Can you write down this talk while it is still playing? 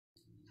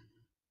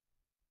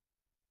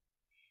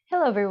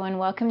Hello everyone,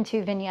 welcome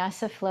to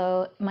Vinyasa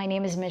Flow. My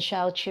name is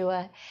Michelle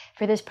Chua.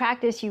 For this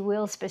practice, you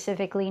will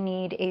specifically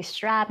need a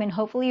strap, and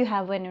hopefully you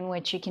have one in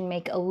which you can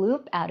make a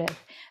loop out of,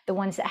 the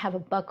ones that have a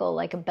buckle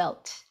like a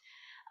belt.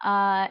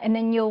 And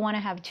then you'll want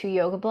to have 2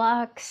 yoga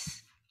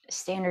blocks,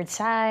 standard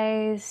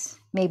size,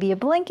 maybe a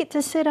blanket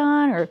to sit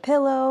on or a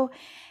pillow.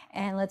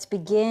 And let's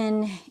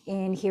begin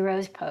in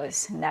Hero's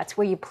Pose. And that's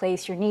where you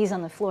place your knees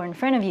on the floor in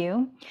front of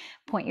you,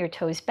 point your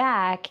toes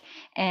back,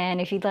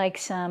 and if you'd like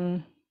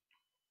some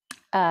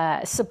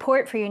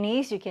support for your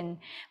knees, you can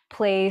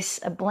place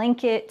a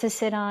blanket to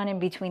sit on in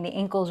between the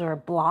ankles or a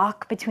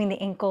block between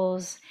the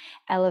ankles,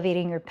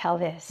 elevating your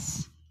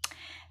pelvis.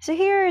 So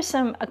here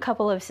are a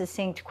couple of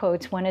succinct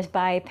quotes. One is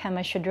by Pema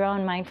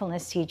Chodron,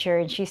 mindfulness teacher,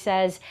 and she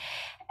says,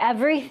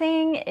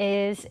 everything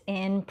is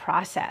in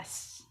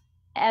process.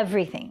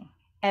 Everything.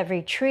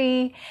 Every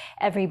tree,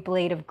 every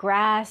blade of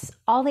grass,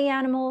 all the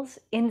animals,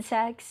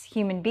 insects,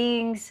 human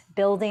beings,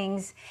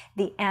 buildings,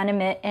 the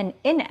animate and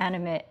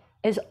inanimate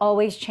is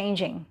always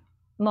changing,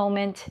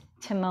 moment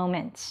to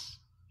moment.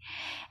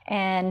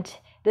 And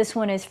this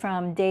one is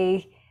from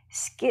Day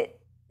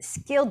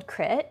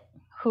Skildkrit,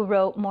 who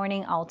wrote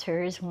Morning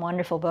Altars,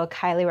 wonderful book,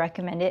 highly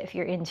recommend it if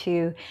you're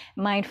into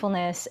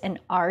mindfulness and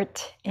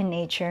art and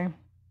nature.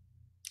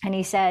 And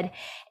he said,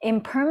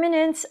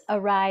 impermanence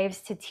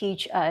arrives to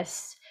teach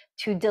us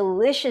to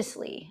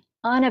deliciously,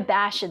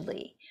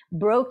 unabashedly,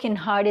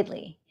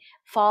 brokenheartedly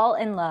fall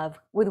in love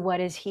with what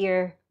is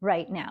here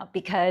right now,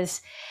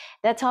 because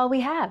that's all we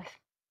have.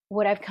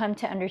 What I've come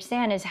to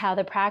understand is how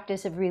the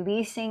practice of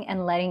releasing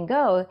and letting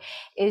go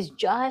is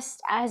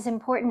just as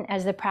important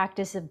as the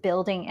practice of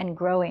building and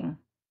growing.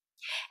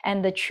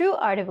 And the true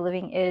art of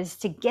living is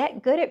to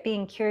get good at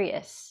being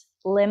curious,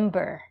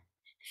 limber,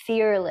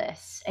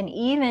 fearless, and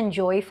even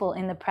joyful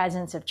in the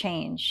presence of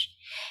change,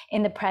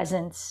 in the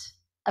presence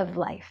of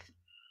life.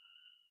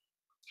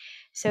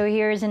 So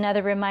here's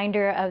another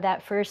reminder of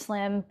that first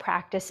limb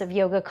practice of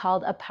yoga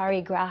called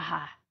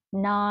aparigraha,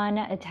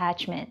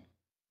 non-attachment.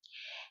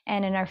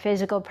 And in our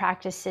physical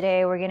practice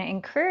today, we're going to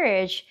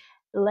encourage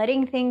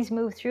letting things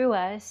move through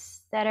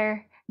us that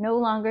are no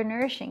longer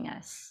nourishing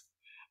us.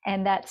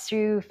 And that's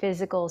through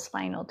physical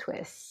spinal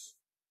twists.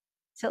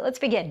 So let's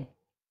begin.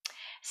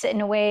 Sit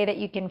in a way that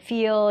you can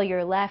feel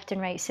your left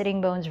and right sitting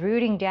bones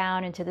rooting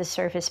down into the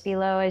surface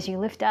below as you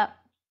lift up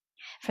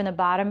from the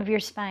bottom of your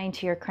spine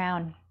to your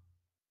crown.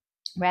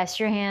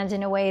 Rest your hands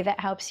in a way that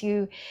helps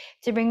you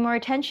to bring more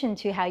attention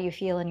to how you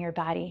feel in your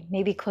body.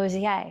 Maybe close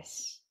the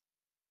eyes.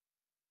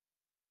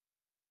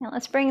 Now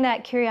let's bring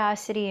that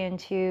curiosity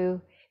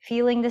into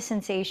feeling the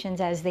sensations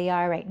as they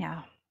are right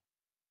now.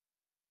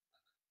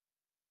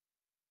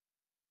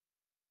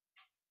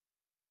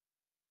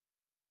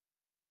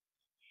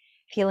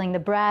 Feeling the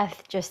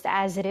breath just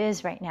as it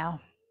is right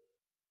now.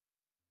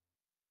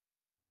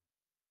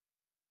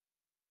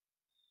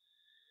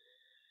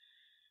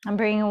 I'm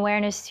bringing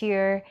awareness to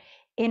your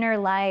inner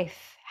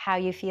life, how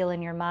you feel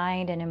in your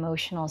mind and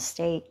emotional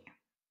state.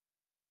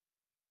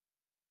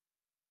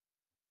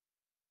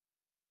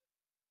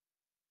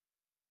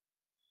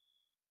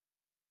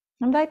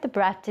 Invite the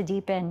breath to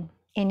deepen,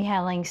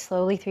 inhaling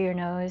slowly through your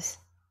nose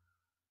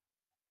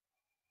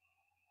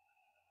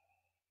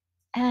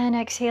and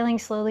exhaling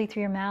slowly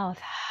through your mouth.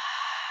 A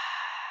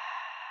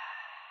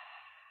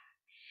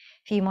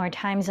few more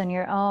times on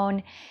your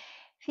own.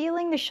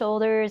 Feeling the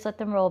shoulders, let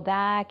them roll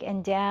back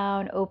and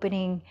down,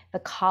 opening the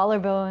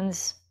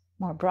collarbones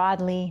more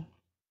broadly,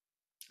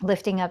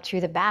 lifting up through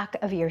the back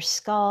of your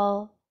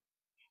skull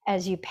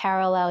as you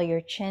parallel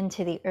your chin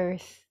to the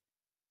earth.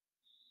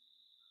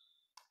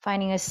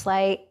 Finding a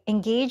slight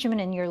engagement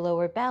in your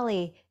lower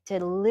belly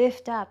to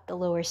lift up the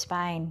lower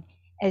spine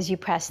as you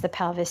press the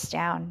pelvis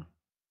down.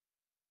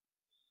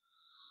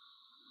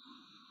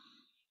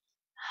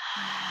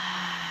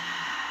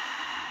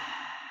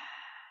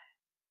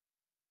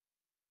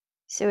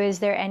 So is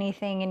there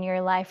anything in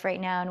your life right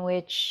now in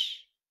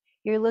which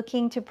you're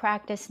looking to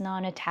practice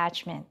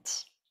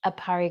non-attachment,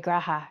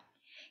 aparigraha?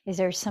 Is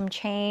there some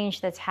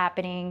change that's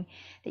happening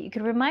that you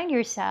could remind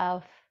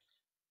yourself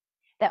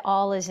that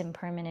all is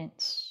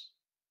impermanent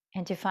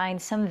and to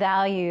find some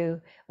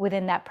value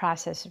within that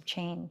process of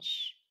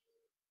change?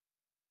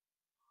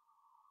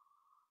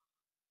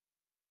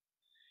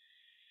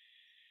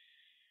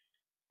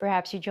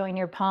 Perhaps you join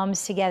your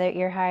palms together at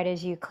your heart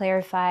as you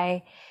clarify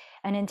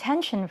an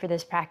intention for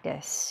this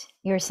practice,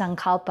 your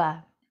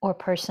sankalpa or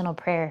personal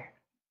prayer.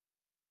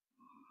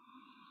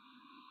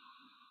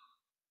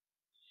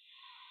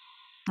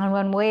 And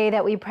one way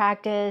that we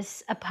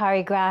practice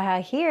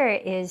aparigraha here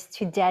is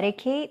to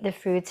dedicate the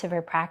fruits of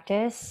our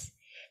practice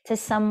to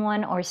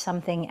someone or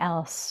something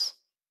else.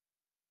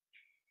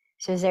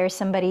 So is there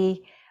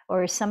somebody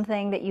or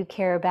something that you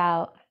care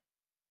about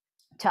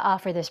to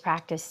offer this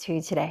practice to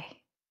today?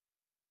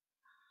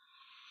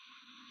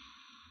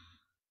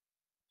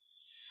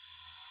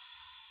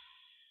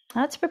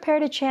 Let's prepare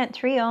to chant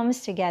 3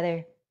 ohms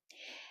together,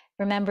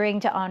 remembering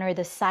to honor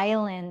the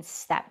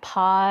silence, that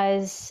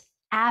pause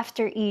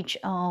after each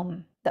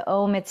ohm, The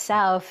Om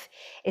itself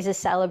is a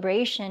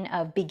celebration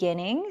of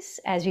beginnings,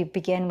 as we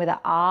begin with the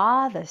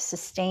Ah, the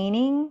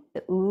sustaining,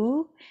 the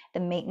U, the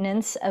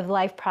maintenance of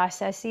life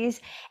processes,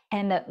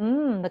 and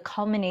the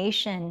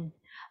culmination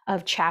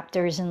of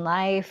chapters in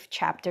life,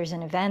 chapters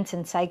in events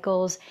and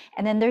cycles.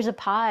 And then there's a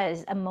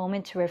pause, a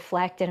moment to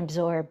reflect and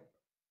absorb.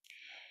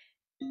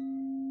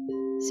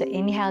 So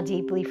inhale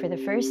deeply for the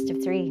first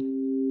of 3.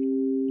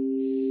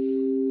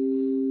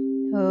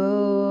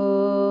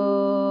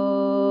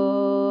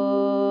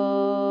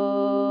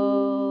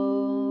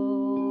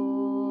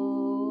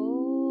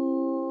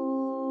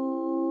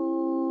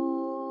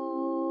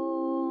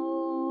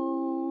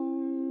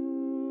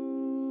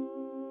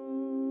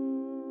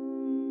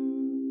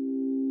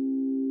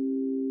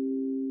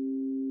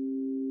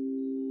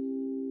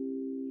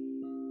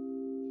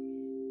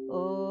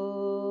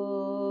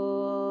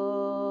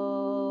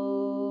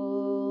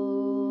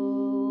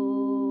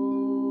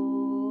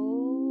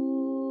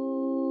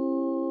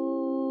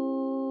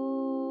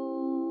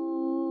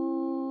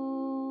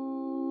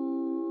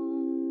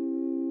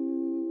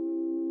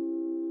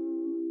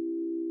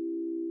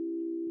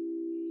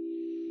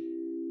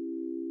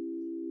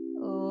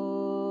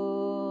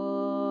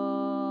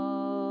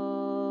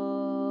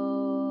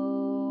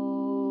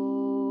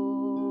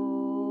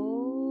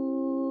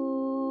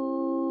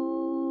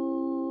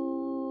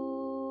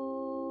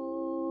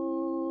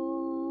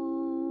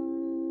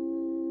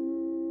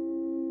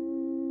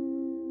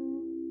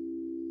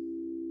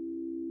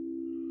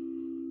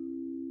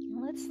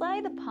 Let's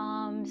slide the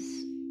palms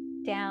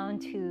down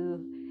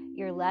to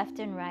your left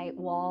and right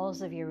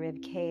walls of your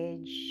rib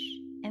cage.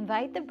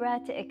 Invite the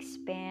breath to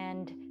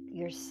expand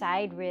your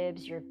side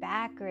ribs, your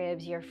back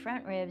ribs, your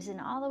front ribs,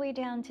 and all the way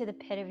down to the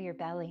pit of your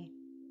belly.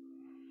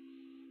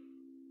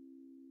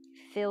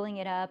 Filling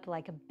it up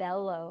like a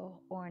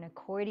bellow or an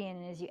accordion.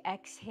 And as you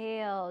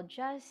exhale,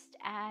 just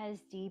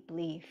as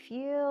deeply,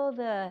 feel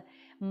the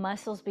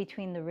muscles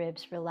between the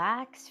ribs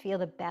relax. Feel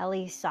the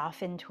belly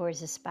soften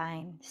towards the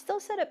spine. Still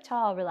sit up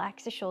tall,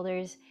 relax the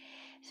shoulders.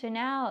 So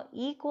now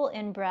equal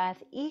in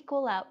breath,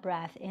 equal out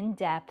breath in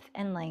depth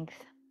and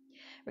length.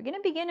 We're going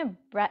to begin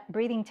a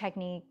breathing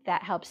technique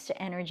that helps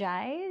to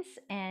energize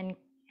and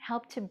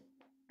help to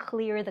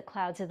clear the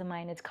clouds of the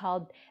mind. It's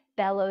called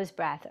bellows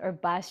breath or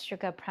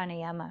Bhastrika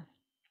Pranayama.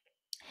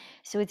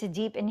 So it's a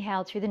deep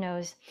inhale through the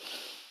nose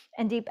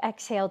and deep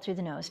exhale through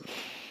the nose.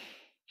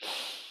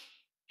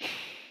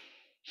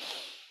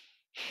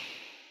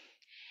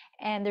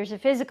 And there's a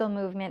physical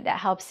movement that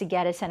helps to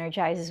get us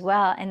energized as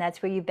well. And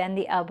that's where you bend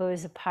the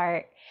elbows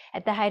apart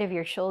at the height of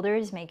your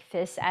shoulders, make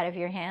fists out of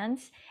your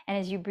hands. And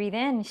as you breathe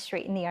in,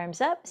 straighten the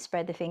arms up,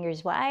 spread the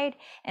fingers wide.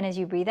 And as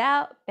you breathe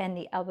out, bend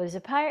the elbows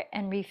apart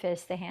and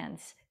refist the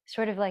hands,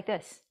 sort of like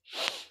this.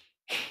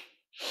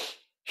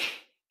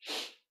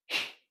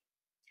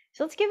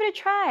 So let's give it a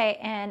try,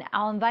 and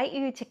I'll invite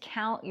you to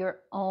count your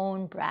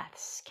own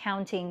breaths,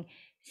 counting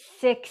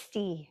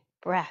 60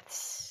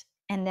 breaths,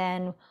 and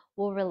then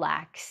we'll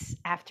relax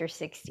after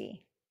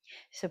 60.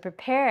 So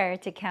prepare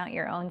to count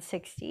your own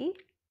 60.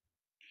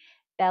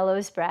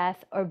 Bellows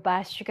breath or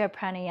Bhastrika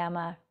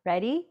Pranayama.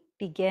 Ready?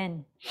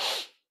 Begin.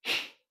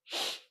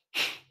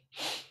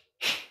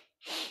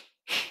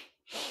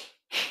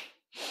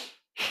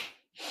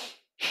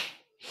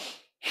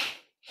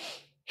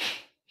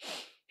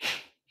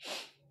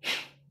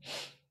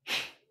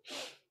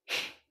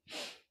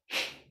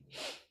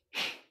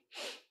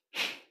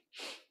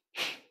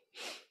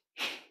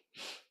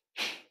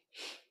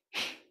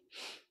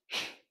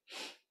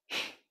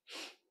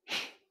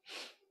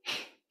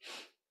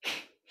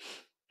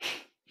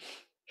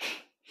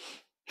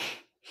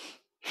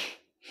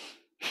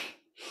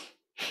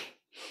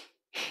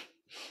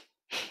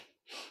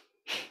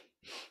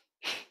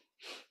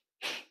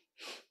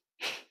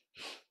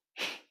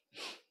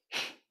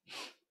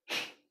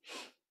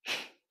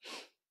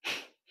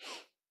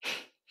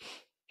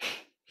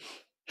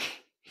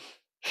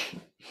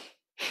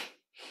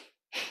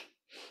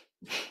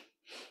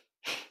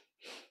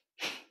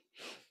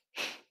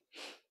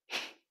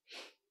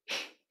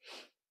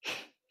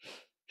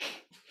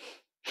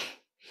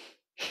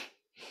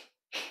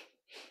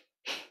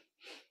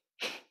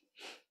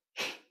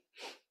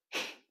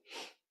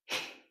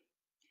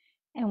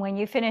 And when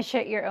you finish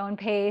at your own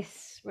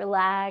pace,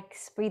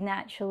 relax, breathe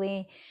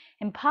naturally,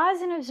 and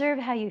pause and observe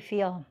how you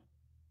feel.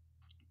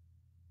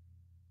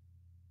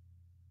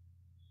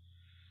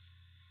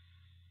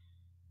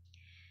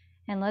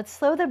 And let's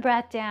slow the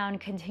breath down,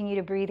 continue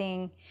to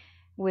breathing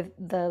with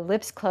the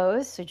lips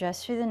closed, so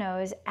just through the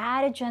nose.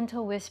 Add a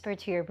gentle whisper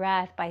to your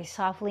breath by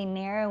softly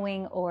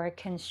narrowing or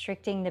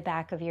constricting the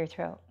back of your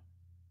throat.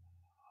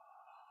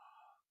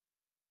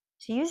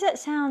 So use that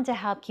sound to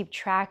help keep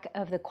track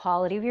of the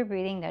quality of your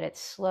breathing, that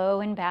it's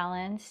slow and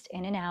balanced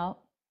in and out,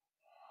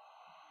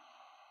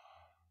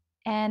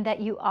 and that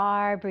you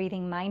are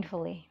breathing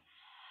mindfully.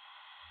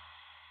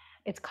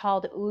 It's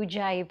called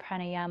Ujjayi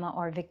Pranayama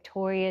or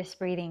victorious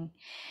breathing.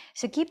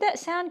 So keep that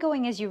sound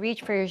going as you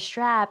reach for your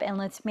strap, and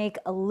let's make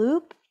a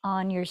loop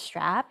on your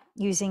strap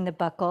using the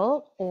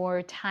buckle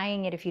or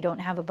tying it if you don't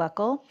have a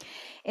buckle,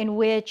 in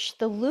which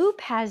the loop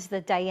has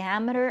the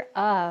diameter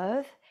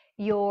of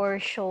your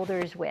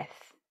shoulder's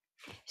width.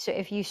 So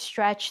if you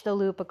stretch the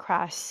loop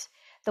across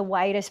the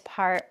widest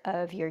part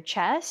of your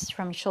chest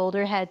from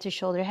shoulder head to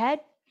shoulder head,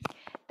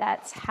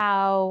 that's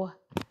how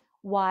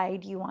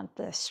wide you want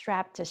the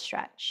strap to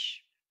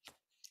stretch.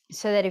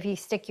 So that if you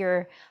stick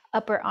your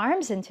upper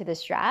arms into the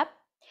strap,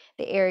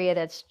 the area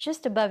that's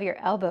just above your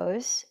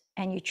elbows,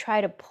 and you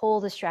try to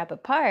pull the strap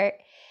apart,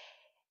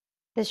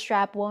 the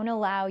strap won't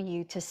allow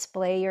you to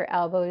splay your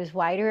elbows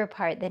wider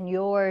apart than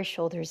your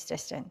shoulder's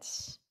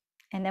distance.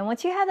 And then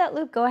once you have that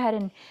loop, go ahead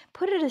and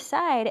put it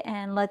aside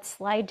and let's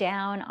slide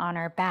down on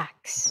our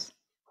backs.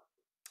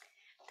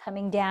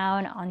 Coming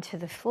down onto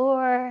the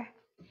floor,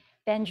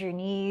 bend your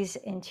knees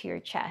into your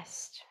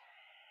chest.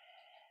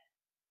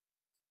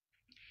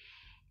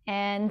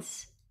 And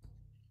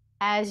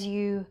as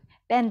you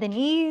bend the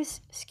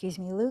knees, excuse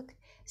me, Luke,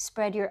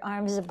 spread your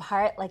arms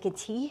apart like a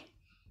T,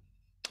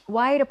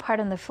 wide apart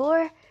on the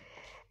floor.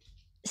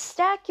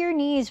 Stack your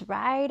knees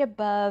right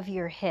above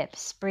your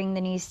hips. Bring the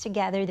knees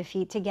together, the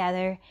feet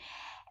together.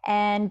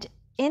 And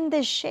in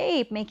this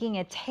shape, making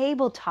a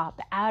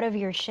tabletop out of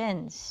your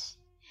shins.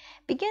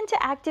 Begin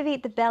to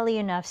activate the belly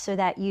enough so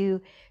that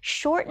you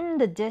shorten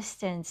the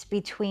distance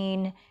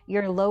between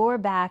your lower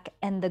back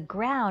and the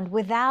ground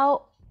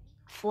without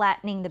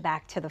flattening the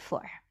back to the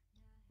floor.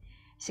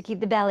 So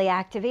keep the belly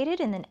activated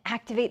and then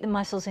activate the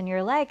muscles in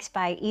your legs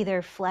by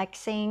either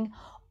flexing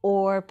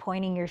or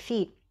pointing your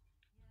feet.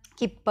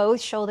 Keep both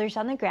shoulders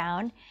on the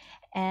ground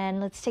and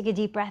let's take a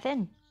deep breath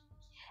in.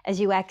 As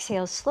you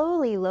exhale,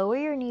 slowly lower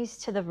your knees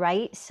to the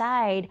right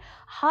side,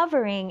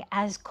 hovering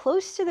as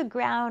close to the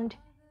ground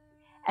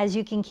as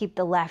you can keep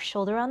the left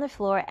shoulder on the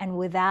floor and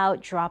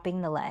without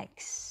dropping the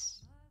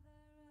legs.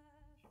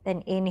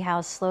 Then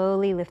inhale,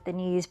 slowly lift the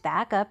knees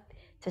back up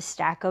to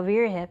stack over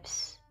your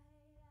hips.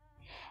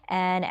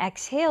 And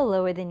exhale,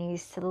 lower the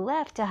knees to the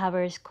left to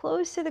hover as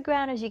close to the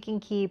ground as you can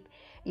keep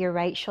your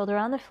right shoulder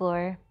on the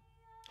floor.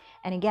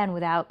 And again,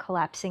 without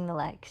collapsing the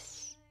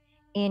legs.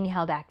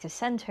 Inhale back to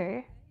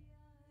center.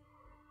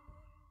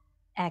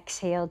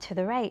 Exhale to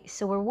the right.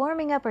 So we're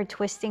warming up our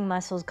twisting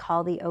muscles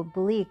called the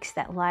obliques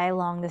that lie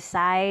along the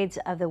sides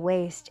of the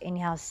waist.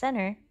 Inhale,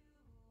 center.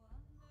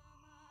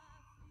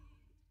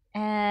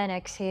 And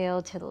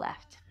exhale to the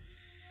left.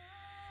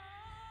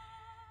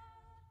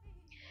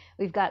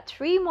 We've got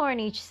 3 more on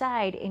each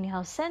side.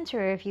 Inhale,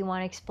 center. If you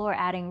want to explore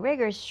adding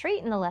rigor,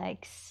 straighten the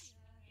legs.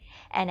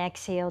 And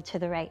exhale to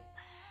the right.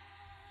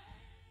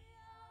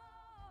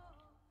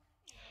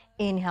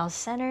 Inhale,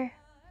 center.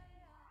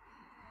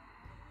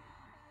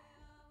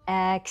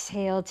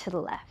 Exhale to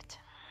the left.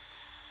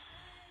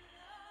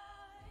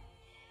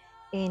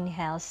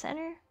 Inhale,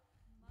 center.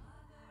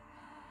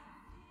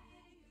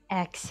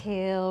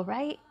 Exhale,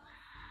 right.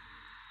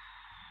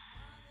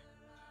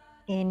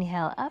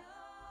 Inhale, up.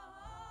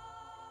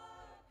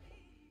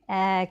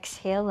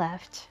 Exhale,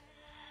 left.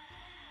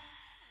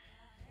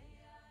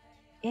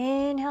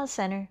 Inhale,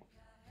 center.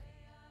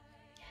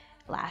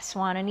 Last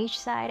one on each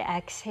side.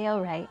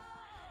 Exhale, right.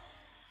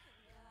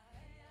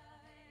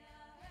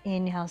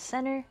 Inhale,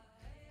 center.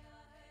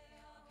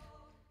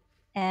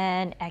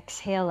 And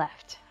exhale,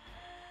 left.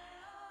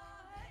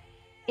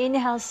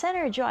 Inhale,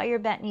 center. Draw your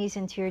bent knees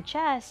into your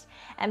chest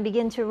and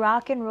begin to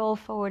rock and roll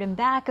forward and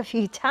back a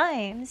few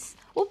times.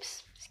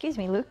 Oops, excuse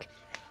me, Luke.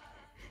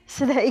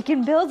 So that you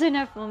can build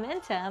enough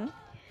momentum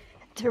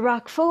to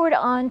rock forward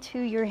onto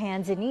your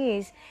hands and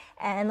knees.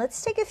 And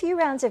let's take a few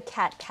rounds of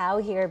cat-cow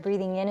here,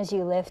 breathing in as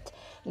you lift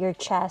your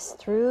chest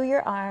through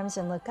your arms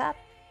and look up,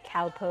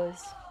 cow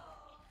pose.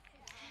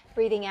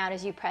 Breathing out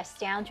as you press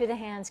down through the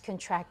hands,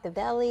 contract the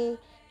belly,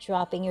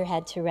 dropping your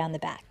head to around the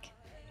back.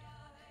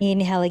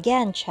 Inhale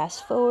again,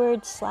 chest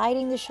forward,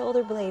 sliding the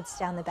shoulder blades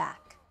down the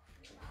back.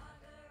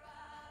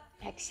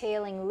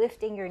 Exhaling,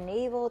 lifting your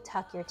navel,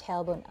 tuck your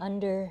tailbone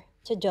under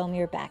to dome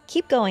your back.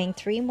 Keep going,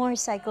 3 more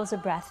cycles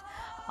of breath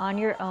on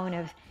your own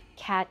of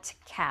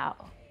cat-cow,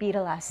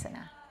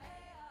 Betalasana.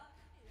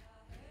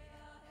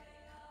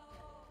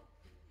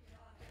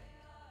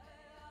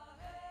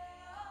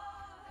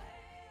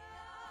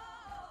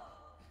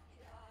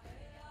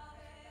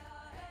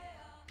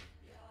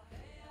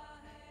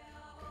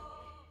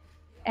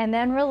 And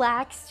then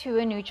relax to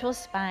a neutral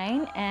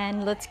spine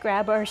and let's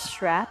grab our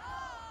strap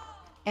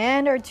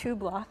and our 2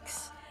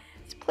 blocks.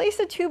 Let's place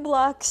the 2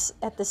 blocks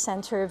at the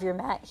center of your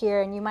mat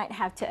here, and you might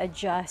have to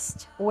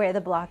adjust where the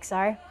blocks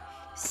are.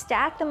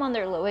 Stack them on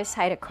their lowest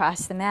height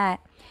across the mat,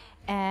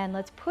 and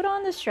let's put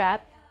on the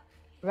strap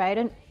right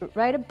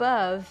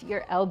above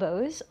your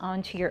elbows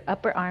onto your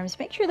upper arms.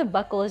 Make sure the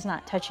buckle is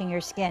not touching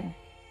your skin.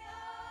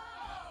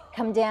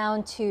 Come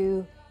down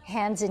to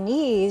hands and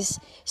knees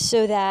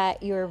so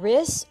that your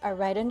wrists are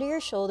right under your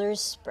shoulders.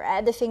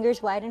 Spread the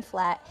fingers wide and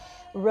flat.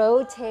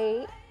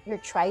 Rotate your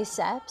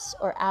triceps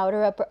or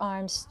outer upper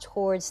arms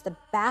towards the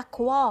back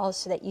wall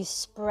so that you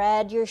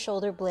spread your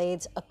shoulder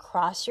blades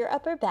across your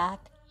upper back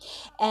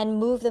and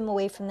move them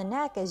away from the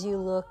neck as you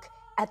look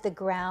at the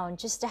ground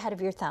just ahead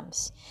of your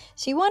thumbs.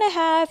 So you want to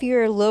have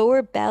your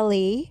lower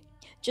belly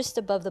just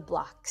above the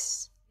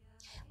blocks.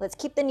 Let's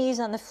keep the knees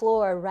on the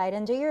floor right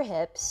under your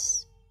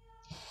hips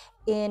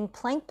in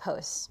plank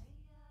pose.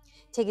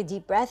 Take a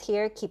deep breath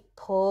here. Keep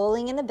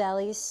pulling in the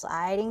belly,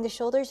 sliding the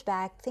shoulders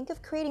back. Think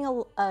of creating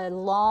a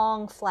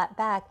long, flat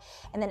back.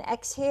 And then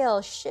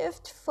exhale,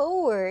 shift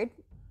forward,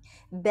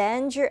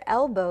 bend your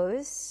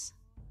elbows,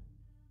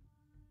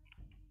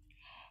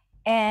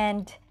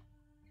 and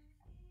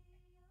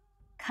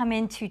come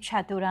into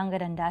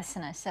Chaturanga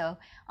Dandasana. So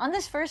on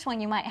this first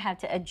one, you might have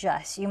to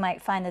adjust. You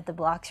might find that the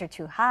blocks are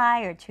too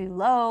high or too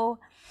low.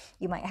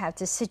 You might have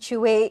to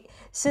situate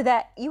so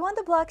that you want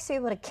the blocks to be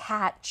able to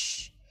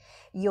catch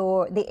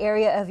the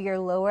area of your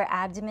lower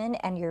abdomen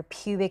and your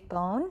pubic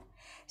bone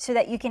so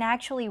that you can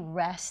actually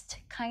rest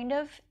kind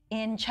of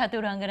in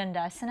Chaturanga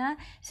Dandasana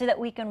so that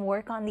we can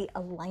work on the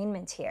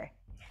alignment here.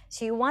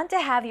 So you want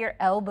to have your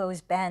elbows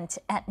bent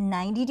at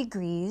 90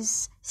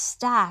 degrees,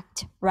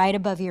 stacked right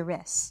above your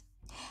wrists.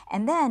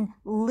 And then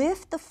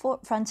lift the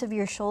fronts of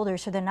your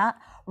shoulders so they're not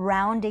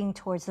rounding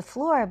towards the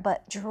floor,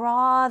 but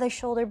draw the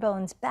shoulder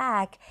bones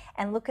back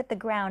and look at the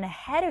ground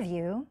ahead of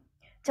you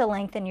to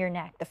lengthen your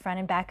neck, the front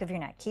and back of your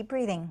neck. Keep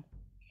breathing.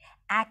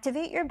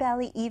 Activate your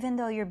belly even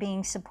though you're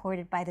being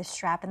supported by the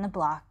strap and the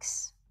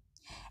blocks.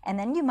 And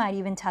then you might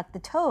even tuck the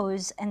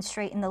toes and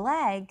straighten the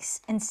legs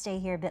and stay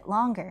here a bit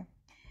longer.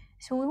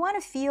 So we want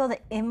to feel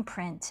the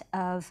imprint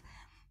of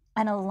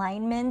an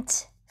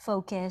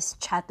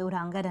alignment-focused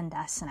Chaturanga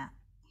Dandasana.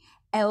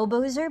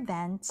 Elbows are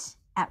bent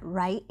at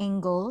right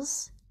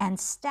angles and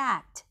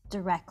stacked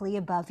directly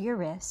above your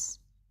wrists.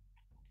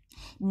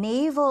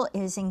 Navel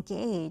is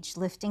engaged,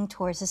 lifting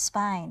towards the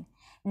spine.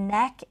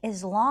 Neck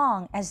is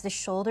long as the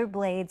shoulder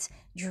blades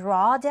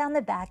draw down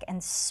the back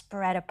and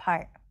spread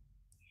apart.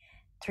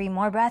 3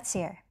 more breaths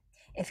here.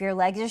 If your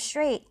legs are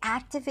straight,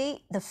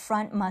 activate the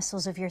front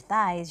muscles of your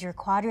thighs, your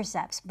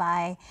quadriceps,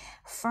 by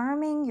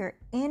firming your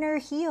inner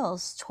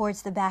heels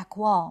towards the back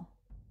wall.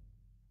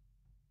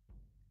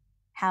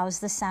 How's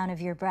the sound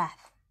of your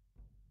breath?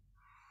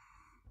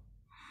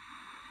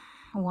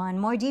 1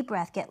 more deep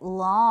breath. Get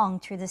long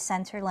through the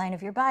center line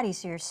of your body.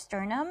 So your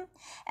sternum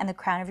and the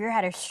crown of your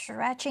head are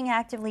stretching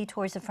actively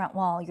towards the front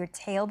wall, your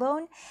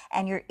tailbone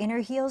and your inner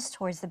heels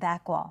towards the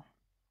back wall.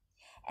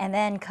 And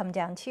then come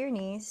down to your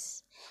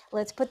knees.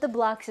 Let's put the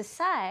blocks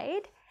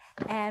aside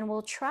and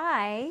we'll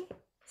try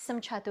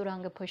some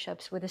Chaturanga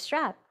push-ups with a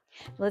strap.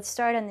 Let's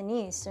start on the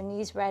knees. So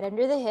knees right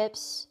under the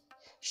hips,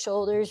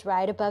 shoulders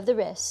right above the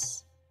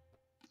wrists.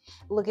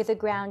 Look at the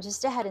ground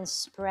just ahead and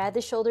spread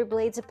the shoulder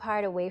blades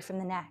apart away from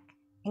the neck.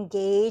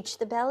 Engage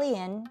the belly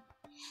in.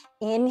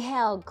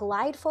 Inhale,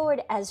 glide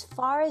forward as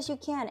far as you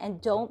can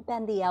and don't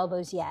bend the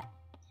elbows yet.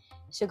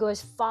 So go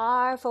as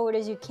far forward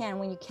as you can.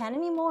 When you can't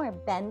anymore,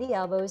 bend the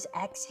elbows.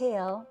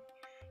 Exhale.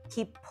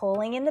 Keep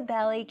pulling in the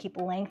belly. Keep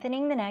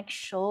lengthening the neck.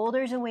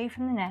 Shoulders away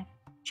from the neck.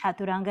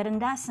 Chaturanga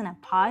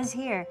Dandasana. Pause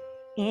here.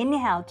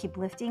 Inhale. Keep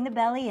lifting the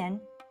belly in.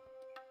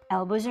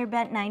 Elbows are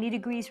bent 90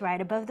 degrees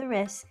right above the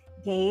wrists.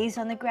 Gaze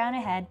on the ground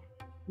ahead.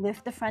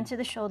 Lift the front of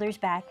the shoulders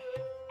back.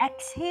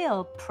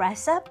 Exhale,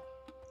 press up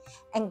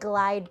and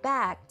glide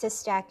back to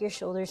stack your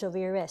shoulders over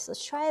your wrists.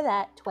 Let's try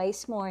that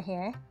twice more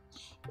here.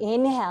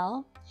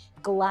 Inhale,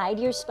 glide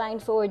your spine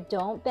forward.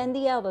 Don't bend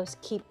the elbows.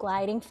 Keep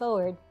gliding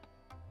forward.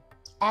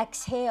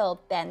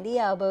 Exhale, bend the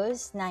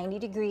elbows 90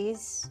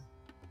 degrees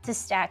to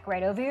stack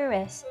right over your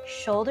wrists.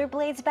 Shoulder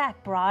blades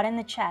back, broaden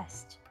the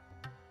chest.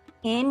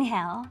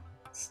 Inhale,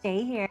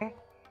 stay here.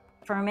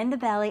 Firm in the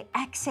belly.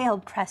 Exhale,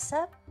 press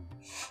up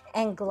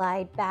and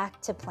glide back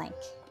to plank.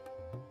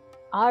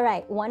 All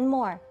right, 1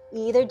 more.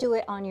 Either do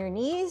it on your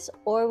knees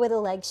or with the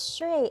legs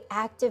straight,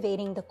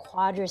 activating the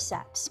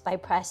quadriceps by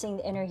pressing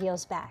the inner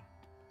heels back.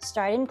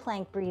 Start in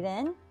plank, breathe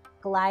in,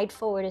 glide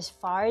forward as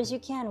far as you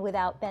can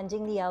without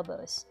bending the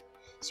elbows.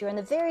 So you're on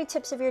the very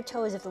tips of your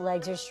toes if the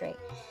legs are straight.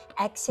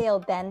 Exhale,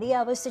 bend the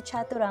elbows to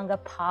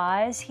Chaturanga.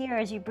 Pause here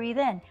as you breathe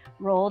in.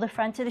 Roll the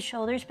front of the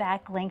shoulders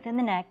back, lengthen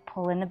the neck,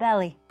 pull in the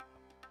belly.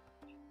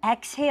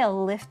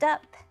 Exhale, lift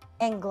up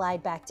and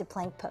glide back to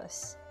plank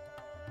pose.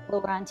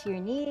 Lower onto your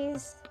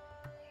knees.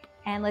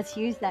 And let's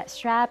use that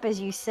strap as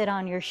you sit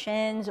on your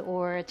shins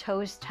or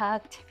toes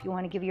tucked, if you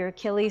want to give your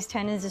Achilles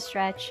tendons a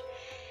stretch,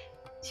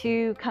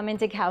 to come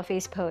into cow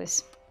face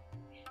pose.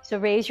 So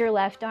raise your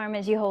left arm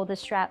as you hold the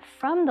strap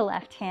from the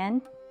left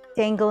hand,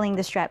 dangling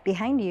the strap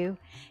behind you.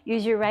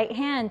 Use your right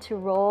hand to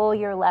roll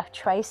your left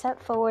tricep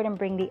forward and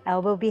bring the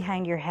elbow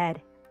behind your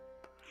head.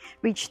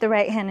 Reach the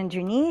right hand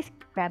underneath,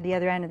 grab the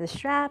other end of the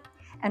strap,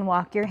 and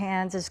walk your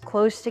hands as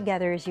close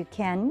together as you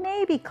can,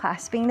 maybe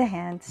clasping the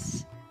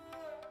hands.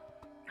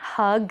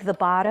 Hug the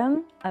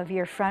bottom of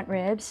your front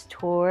ribs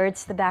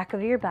towards the back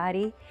of your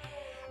body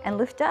and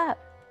lift up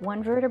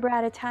 1 vertebra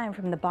at a time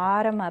from the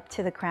bottom up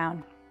to the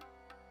crown.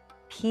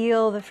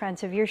 Peel the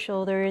fronts of your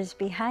shoulders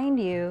behind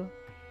you,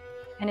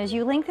 and as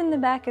you lengthen the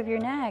back of your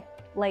neck,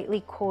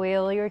 lightly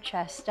coil your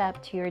chest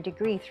up to your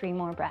degree. 3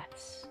 more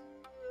breaths.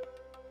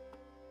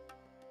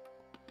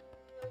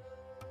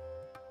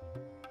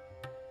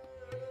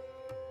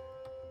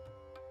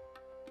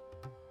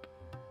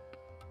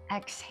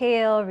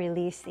 Exhale,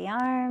 release the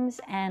arms,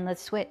 and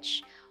let's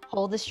switch.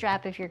 Hold the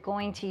strap if you're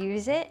going to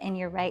use it in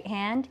your right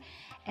hand,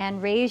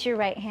 and raise your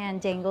right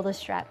hand, dangle the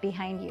strap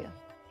behind you.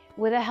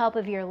 With the help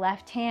of your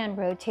left hand,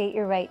 rotate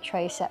your right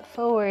tricep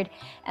forward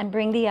and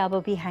bring the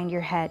elbow behind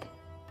your head.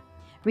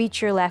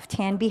 Reach your left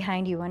hand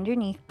behind you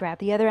underneath, grab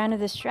the other end of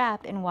the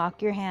strap and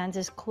walk your hands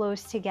as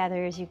close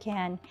together as you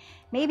can,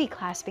 maybe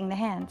clasping the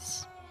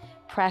hands.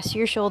 Press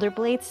your shoulder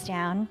blades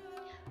down,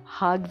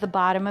 hug the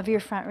bottom of your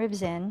front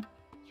ribs in,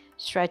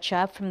 stretch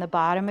up from the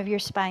bottom of your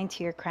spine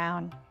to your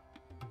crown.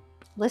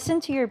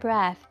 Listen to your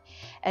breath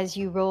as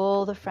you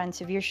roll the fronts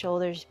of your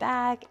shoulders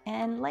back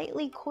and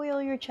lightly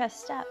coil your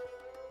chest up.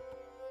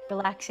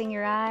 Relaxing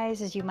your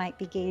eyes as you might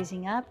be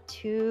gazing up.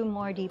 2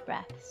 more deep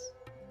breaths.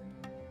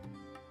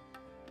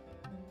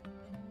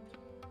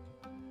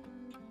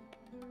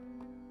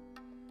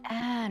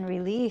 And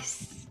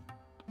release.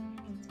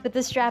 Put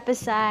the strap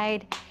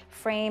aside,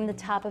 frame the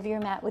top of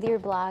your mat with your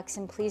blocks,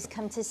 and please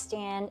come to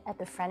stand at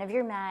the front of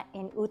your mat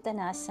in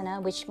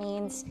Uttanasana, which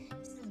means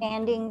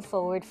standing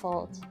forward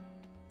fold.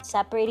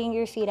 Separating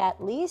your feet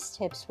at least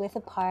hips width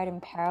apart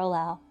and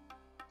parallel.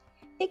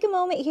 Take a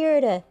moment here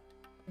to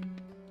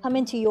come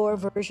into your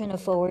version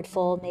of forward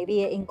fold.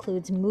 Maybe it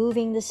includes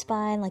moving the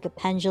spine like a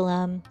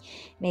pendulum.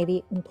 Maybe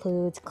it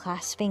includes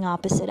clasping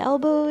opposite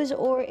elbows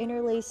or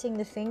interlacing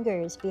the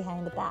fingers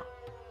behind the back.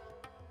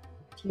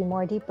 A few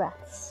more deep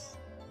breaths.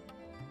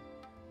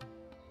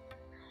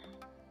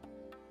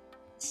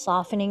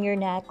 Softening your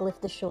neck,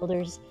 lift the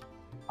shoulders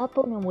up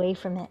and away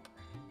from it.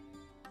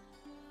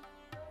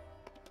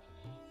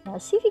 Now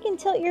see if you can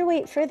tilt your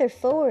weight further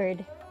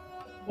forward.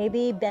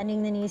 Maybe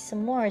bending the knees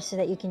some more so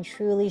that you can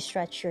truly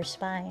stretch your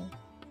spine.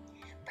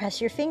 Press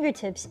your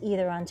fingertips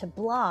either onto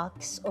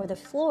blocks or the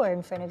floor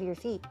in front of your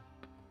feet.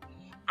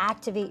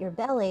 Activate your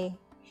belly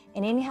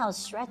and inhale,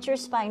 stretch your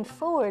spine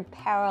forward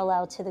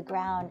parallel to the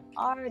ground,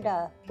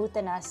 Ardha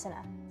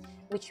Uttanasana,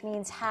 which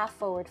means half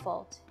forward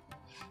fold.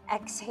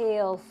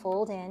 Exhale,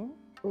 fold in,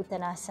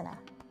 Uttanasana.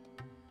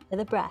 With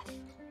a breath,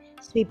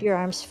 sweep your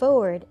arms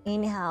forward,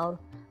 inhale,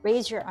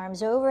 raise your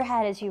arms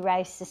overhead as you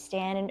rise to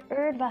stand in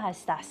Urdhva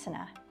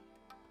Hastasana.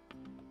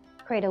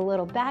 Create a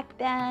little back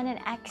bend and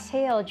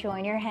exhale,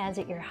 join your hands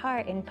at your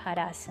heart in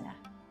Padasana.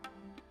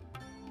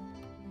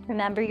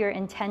 Remember your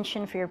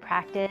intention for your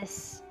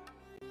practice.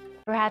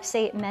 Perhaps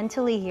say it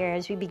mentally here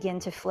as we begin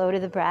to flow to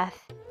the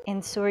breath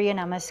in Surya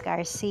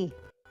Namaskar C.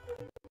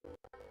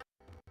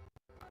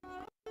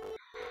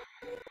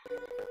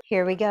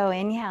 Here we go.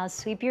 Inhale,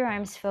 sweep your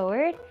arms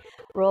forward,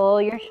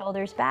 roll your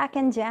shoulders back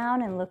and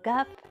down and look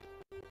up.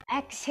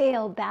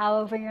 Exhale,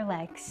 bow over your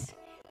legs.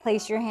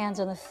 Place your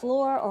hands on the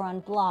floor or on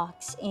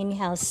blocks.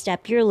 Inhale,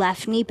 step your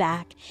left knee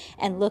back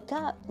and look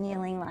up,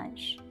 kneeling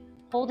lunge.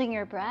 Holding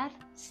your breath,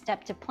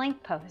 step to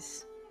plank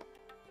pose.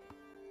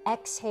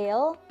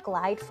 Exhale,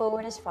 glide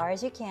forward as far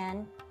as you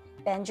can.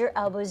 Bend your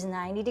elbows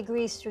 90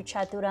 degrees through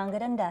Chaturanga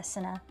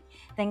Dandasana.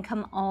 Then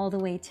come all the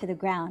way to the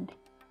ground.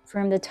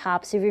 Firm the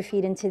tops of your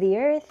feet into the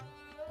earth.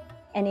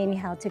 And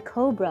inhale to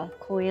Cobra,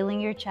 coiling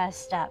your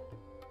chest up.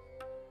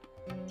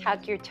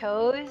 Tuck your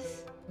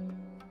toes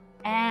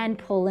and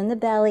pull in the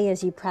belly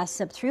as you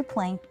press up through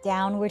plank,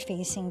 downward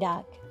facing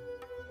dog.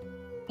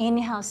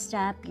 Inhale,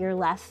 step your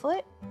left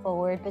foot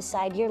forward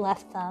beside your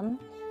left thumb.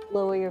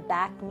 Lower your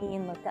back knee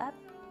and look up.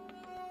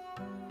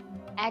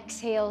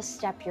 Exhale,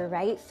 step your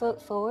right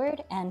foot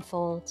forward and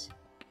fold.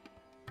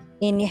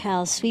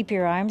 Inhale, sweep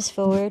your arms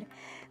forward,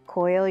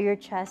 coil your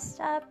chest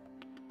up.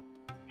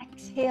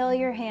 Exhale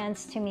your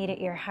hands to meet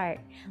at your heart.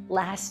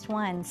 Last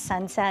one,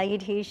 sun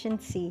salutation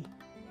C.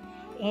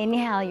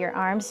 Inhale your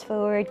arms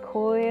forward,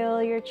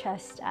 coil your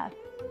chest up.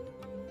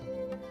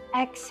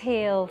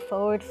 Exhale,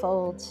 forward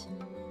fold.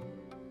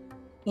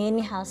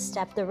 Inhale,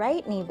 step the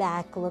right knee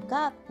back, look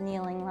up,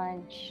 kneeling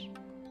lunge.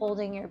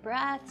 Holding your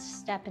breath,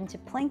 step into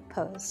plank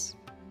pose.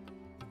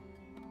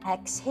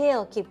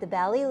 Exhale, keep the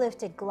belly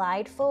lifted,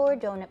 glide forward,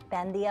 don't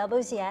bend the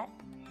elbows yet.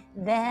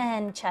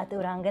 Then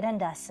Chaturanga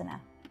Dandasana.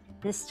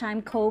 This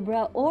time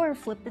Cobra or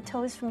flip the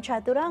toes from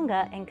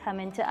Chaturanga and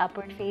come into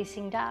upward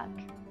facing dog.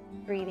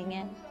 Breathing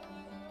in.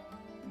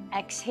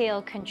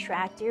 Exhale,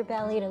 contract your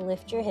belly to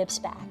lift your hips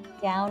back,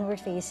 downward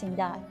facing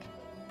dog.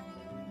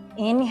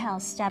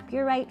 Inhale, step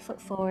your right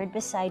foot forward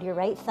beside your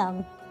right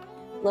thumb.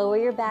 Lower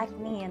your back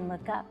knee and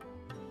look up.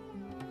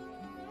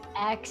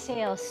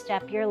 Exhale,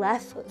 step your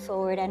left foot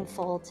forward and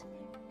fold.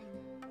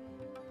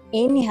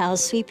 Inhale,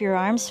 sweep your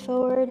arms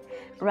forward,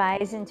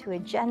 rise into a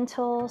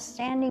gentle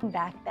standing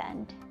back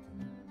bend.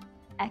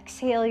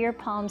 Exhale your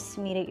palms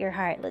to meet at your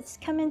heart. Let's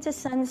come into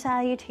sun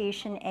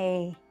salutation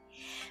A.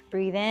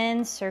 Breathe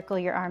in, circle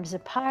your arms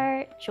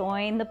apart,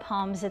 join the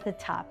palms at the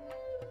top.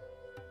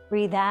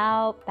 Breathe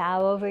out,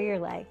 bow over your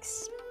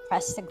legs.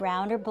 Press the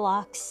ground or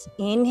blocks.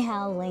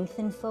 Inhale,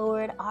 lengthen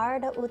forward,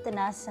 Ardha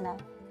Uttanasana.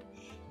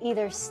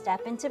 Either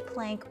step into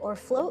plank or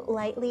float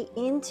lightly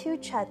into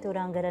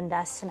Chaturanga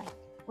Dandasana,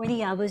 where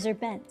the elbows are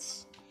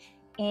bent.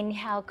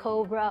 Inhale,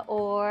 Cobra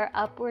or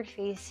upward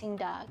facing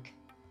dog.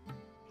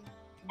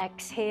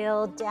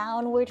 Exhale,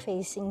 downward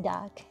facing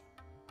dog.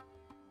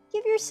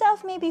 Give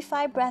yourself maybe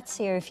 5 breaths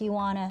here if you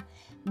want to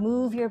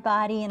move your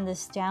body in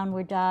this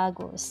downward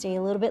dog or stay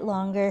a little bit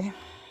longer.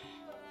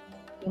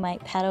 You might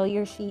pedal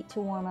your feet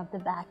to warm up the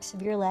backs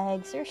of your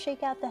legs or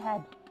shake out the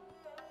head.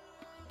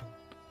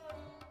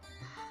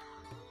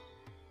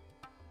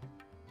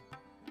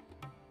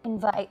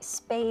 Invite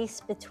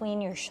space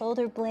between your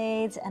shoulder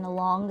blades and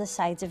along the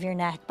sides of your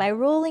neck by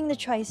rolling the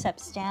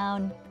triceps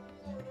down,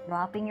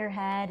 dropping your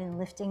head and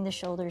lifting the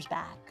shoulders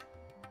back.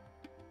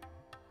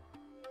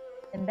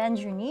 Then bend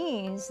your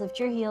knees, lift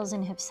your heels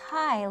and hips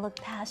high, look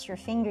past your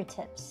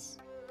fingertips.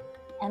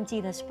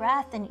 Empty this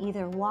breath and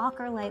either walk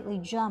or lightly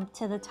jump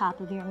to the top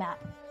of your mat,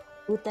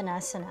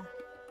 Uttanasana.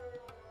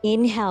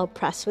 Inhale,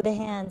 press with the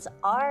hands,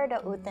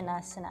 Ardha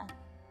Uttanasana.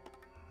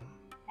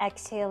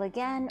 Exhale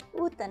again,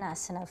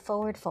 Uttanasana,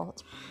 forward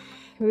fold.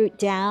 Root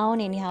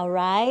down, inhale,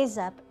 rise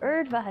up,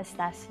 Urdhva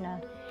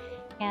Hastasana,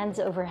 hands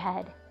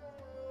overhead.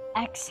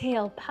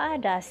 Exhale,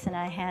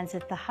 Padasana, hands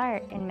at the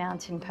heart in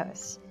mountain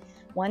pose.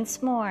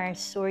 Once more,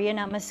 Surya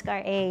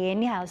Namaskar A.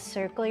 Inhale,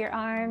 circle your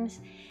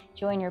arms,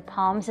 join your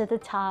palms at the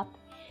top.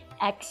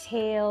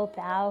 Exhale,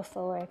 bow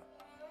forward.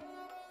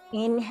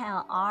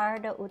 Inhale,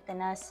 Ardha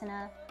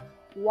Uttanasana,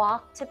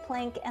 walk to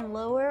plank and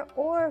lower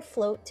or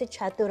float to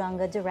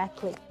Chaturanga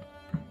directly.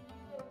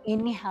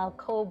 Inhale,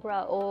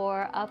 Cobra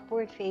or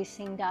upward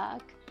facing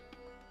dog.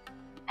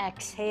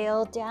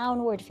 Exhale,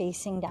 downward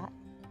facing dog.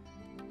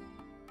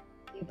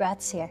 Few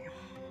breaths here.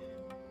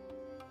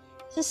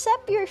 So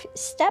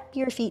step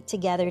your feet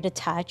together to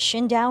touch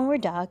in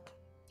downward dog.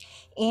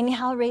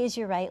 Inhale, raise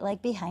your right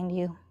leg behind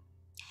you.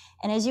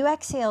 And as you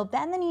exhale,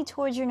 bend the knee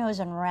towards your nose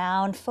and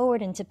round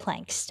forward into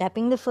plank,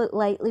 stepping the foot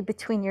lightly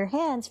between your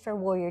hands for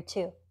warrior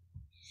 2.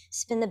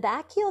 Spin the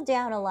back heel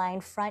down,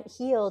 align front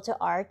heel to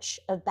arch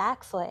of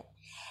back foot,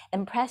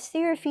 and press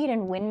through your feet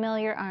and windmill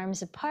your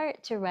arms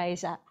apart to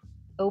rise up,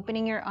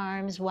 opening your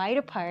arms wide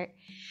apart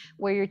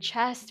where your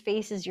chest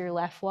faces your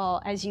left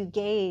wall as you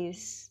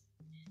gaze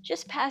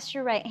just pass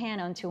your right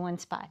hand onto one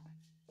spot.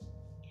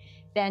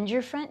 Bend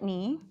your front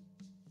knee,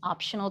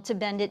 optional to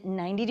bend it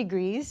 90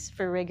 degrees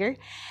for rigor,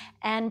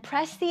 and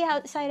press the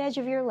outside edge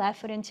of your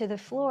left foot into the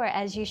floor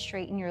as you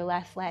straighten your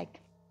left leg.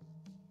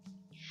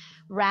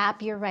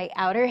 Wrap your right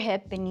outer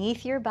hip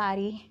beneath your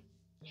body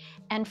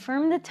and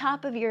firm the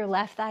top of your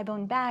left thigh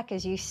bone back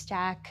as you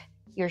stack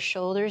your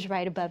shoulders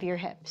right above your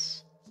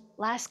hips.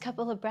 Last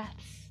couple of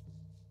breaths.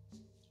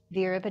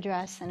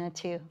 Virabhadrasana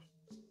 2.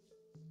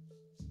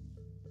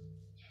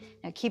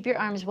 Now keep your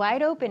arms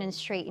wide open and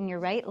straighten your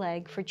right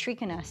leg for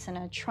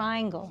Trikonasana,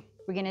 triangle.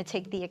 We're going to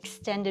take the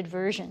extended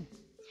version.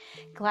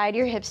 Glide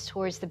your hips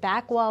towards the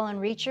back wall and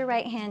reach your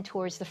right hand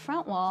towards the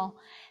front wall,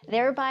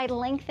 thereby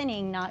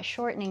lengthening, not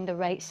shortening, the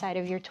right side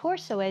of your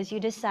torso as you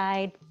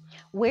decide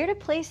where to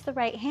place the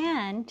right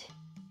hand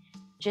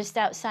just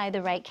outside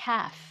the right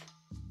calf,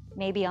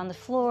 maybe on the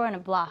floor on a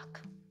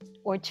block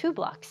or 2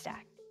 blocks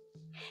stacked.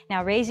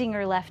 Now raising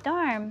your left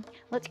arm,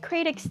 let's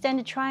create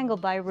extended triangle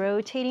by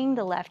rotating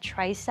the left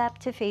tricep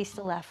to face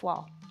the left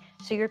wall.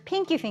 So your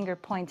pinky finger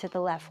points at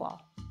the left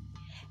wall.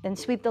 Then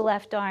sweep the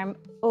left arm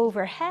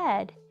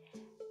overhead,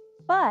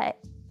 but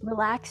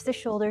relax the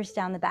shoulders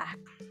down the back.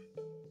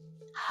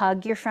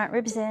 Hug your front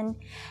ribs in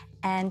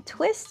and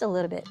twist a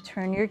little bit.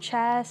 Turn your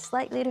chest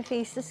slightly to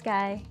face the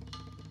sky.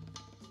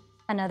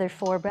 Another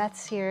 4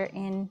 breaths here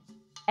in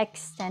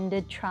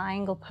extended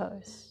triangle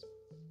pose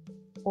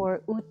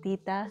or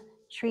Utthita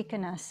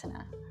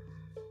Trikonasana.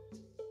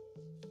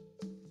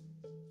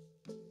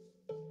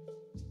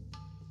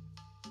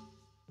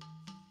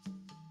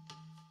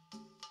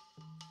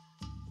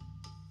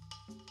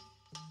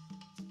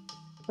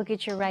 Look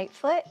at your right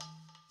foot.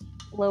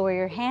 Lower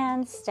your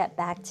hands, step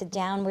back to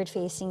downward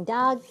facing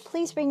dog.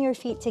 Please bring your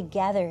feet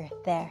together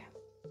there.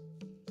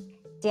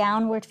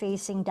 Downward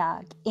facing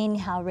dog.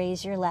 Inhale,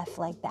 raise your left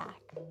leg back.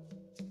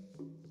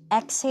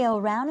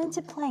 Exhale, round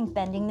into plank,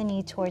 bending the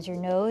knee towards your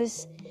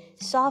nose.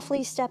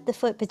 Softly step the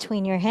foot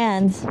between your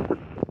hands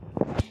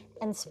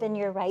and spin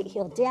your right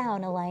heel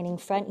down, aligning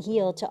front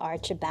heel to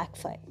arch a back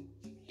foot.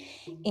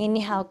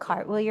 Inhale,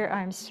 cartwheel your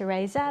arms to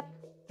rise up,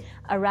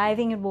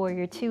 arriving in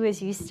warrior 2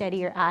 as you steady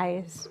your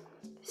eyes,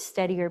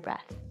 steady your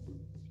breath.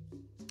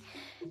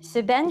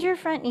 So bend your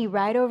front knee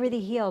right over the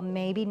heel,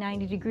 maybe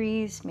 90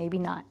 degrees, maybe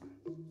not.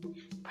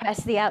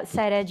 Press the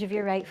outside edge of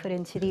your right foot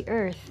into the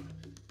earth.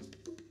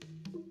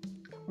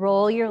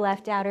 Roll your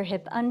left outer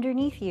hip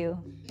underneath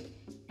you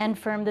and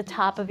firm the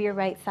top of your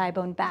right thigh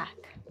bone back.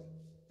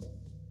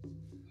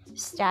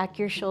 Stack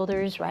your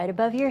shoulders right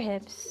above your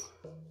hips.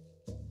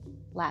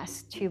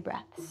 Last 2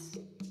 breaths.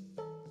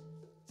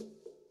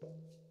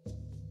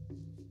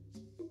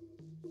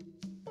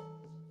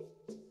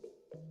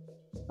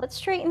 Let's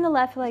straighten the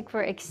left leg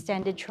for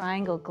extended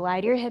triangle.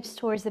 Glide your hips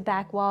towards the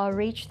back wall,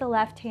 reach the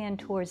left hand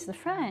towards the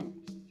front.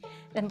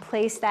 Then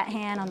place that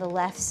hand on the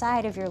left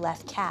side of your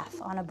left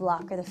calf on a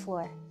block or the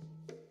floor.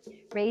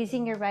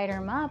 Raising your right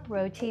arm up,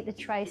 rotate the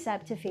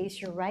tricep to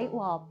face your right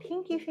wall,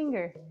 pinky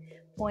finger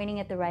pointing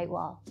at the right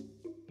wall.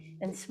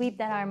 Then sweep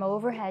that arm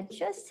overhead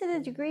just to the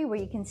degree where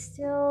you can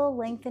still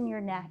lengthen your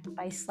neck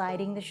by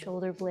sliding the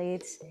shoulder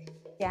blades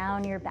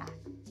down your back.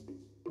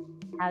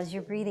 How's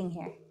your breathing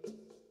here?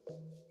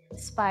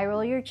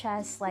 Spiral your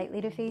chest slightly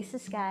to face the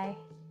sky.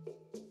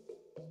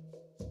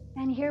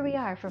 And here we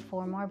are for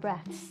 4 more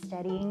breaths,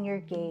 steadying your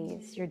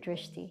gaze, your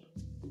drishti.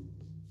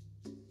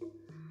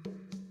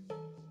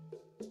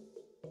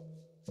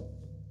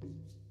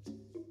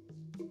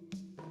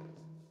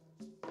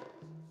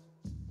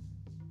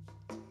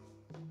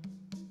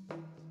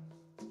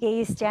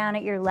 Gaze down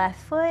at your left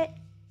foot.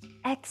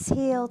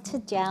 Exhale to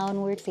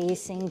downward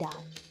facing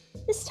dog.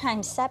 This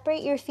time,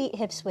 separate your feet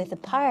hips width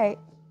apart.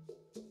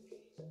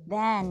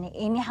 Then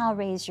inhale,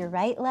 raise your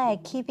right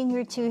leg, keeping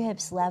your 2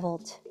 hips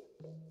leveled.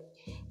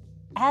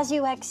 As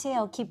you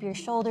exhale, keep your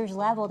shoulders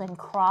leveled and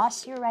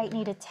cross your right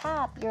knee to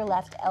tap your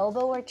left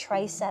elbow or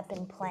tricep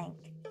in plank.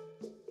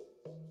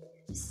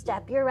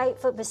 Step your right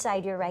foot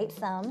beside your right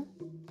thumb.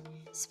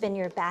 Spin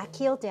your back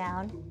heel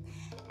down,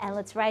 and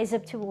let's rise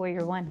up to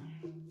Warrior One.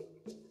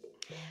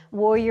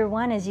 Warrior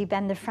One, as you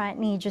bend the front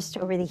knee just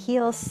over the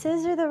heel,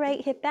 scissor the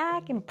right hip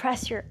back and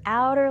press your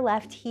outer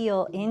left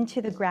heel into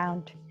the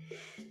ground,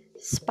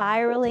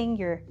 spiraling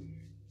your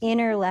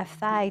inner left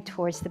thigh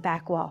towards the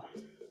back wall.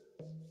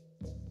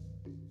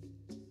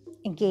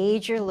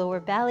 Engage your lower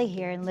belly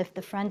here and lift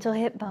the frontal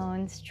hip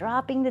bones,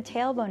 dropping the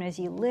tailbone as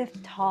you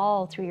lift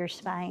tall through your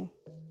spine.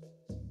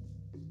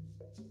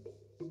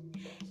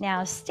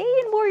 Now stay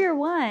in Warrior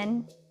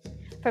One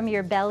from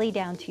your belly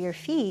down to your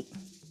feet,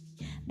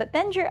 but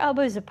bend your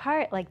elbows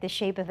apart like the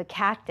shape of a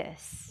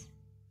cactus.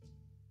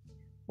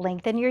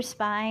 Lengthen your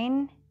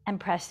spine and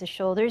press the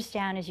shoulders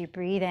down as you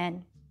breathe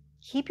in.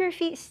 Keep your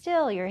feet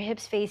still, your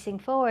hips facing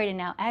forward, and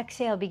now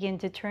exhale, begin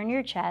to turn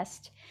your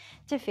chest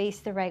to face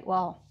the right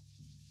wall.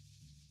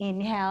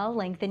 Inhale,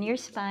 lengthen your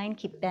spine,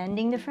 keep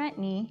bending the front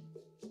knee.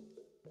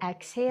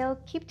 Exhale,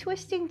 keep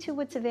twisting to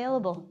what's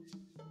available.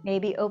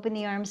 Maybe open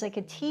the arms like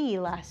a T,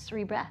 last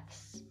 3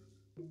 breaths.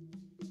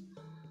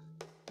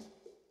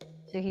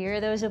 So here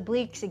are those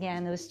obliques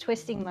again, those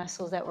twisting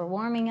muscles that we're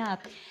warming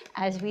up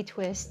as we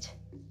twist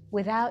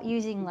without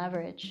using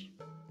leverage.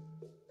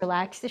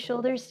 Relax the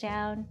shoulders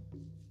down,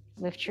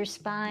 lift your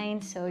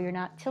spine so you're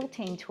not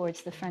tilting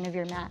towards the front of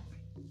your mat.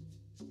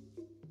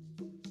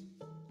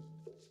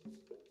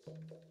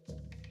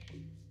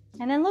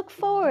 And then look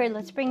forward.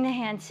 Let's bring the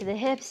hands to the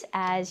hips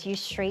as you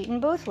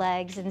straighten both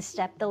legs and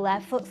step the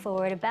left foot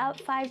forward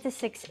about 5 to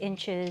 6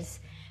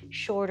 inches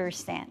shorter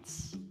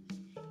stance.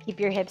 Keep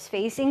your hips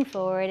facing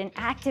forward and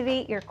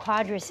activate your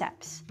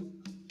quadriceps.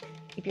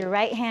 Keep your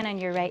right hand on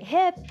your right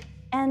hip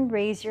and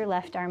raise your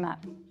left arm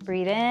up.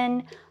 Breathe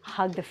in,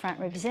 hug the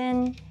front ribs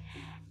in.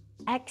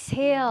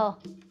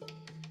 Exhale,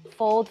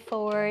 fold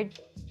forward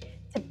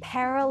to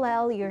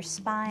parallel your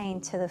spine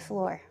to the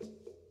floor.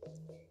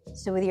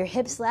 So with your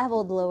hips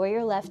leveled, lower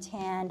your left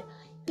hand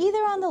either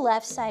on the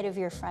left side of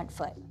your front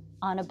foot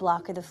on a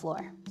block of the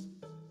floor.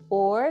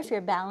 Or if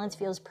your balance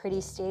feels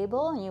pretty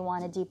stable and you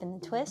want to deepen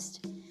the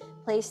twist,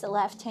 place the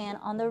left hand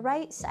on the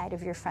right side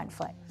of your front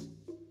foot.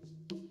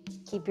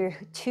 Keep your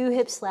 2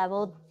 hips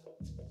leveled.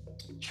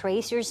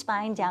 Trace your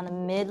spine down the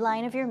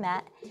midline of your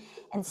mat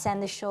and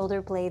send the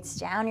shoulder blades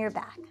down your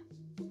back.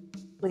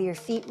 With your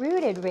feet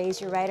rooted,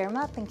 raise your right arm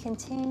up and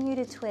continue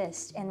to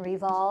twist in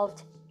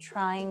revolved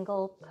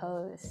triangle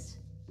pose,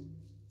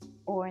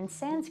 or in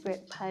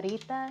Sanskrit,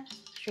 Parita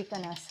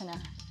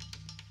Trikonasana.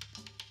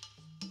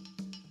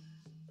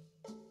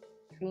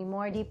 3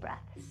 more deep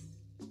breaths.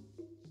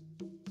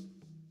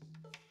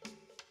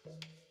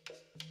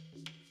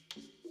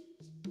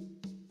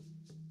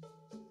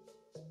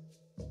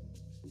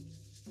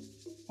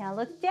 Now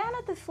look down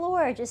at the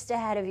floor just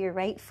ahead of your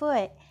right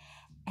foot,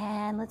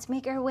 and let's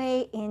make our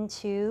way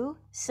into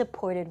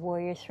supported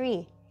warrior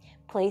 3.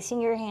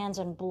 Placing your hands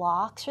on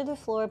blocks or the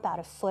floor about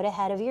a foot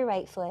ahead of your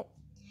right foot.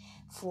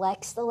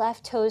 Flex the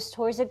left toes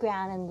towards the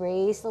ground and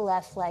raise the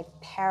left leg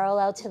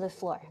parallel to the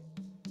floor.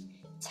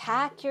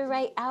 Tack your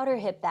right outer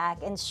hip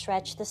back and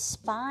stretch the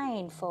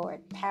spine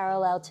forward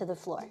parallel to the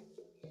floor.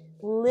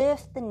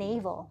 Lift the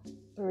navel.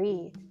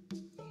 Breathe.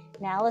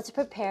 Now let's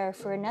prepare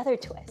for another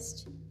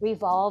twist.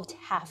 Revolved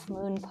half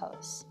moon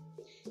pose.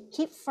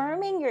 Keep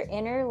firming your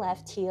inner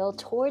left heel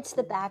towards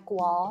the back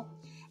wall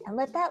and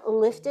let that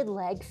lifted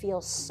leg feel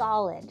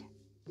solid.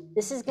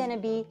 This is going to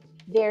be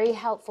very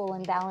helpful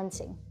in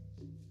balancing.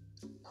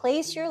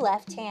 Place your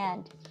left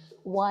hand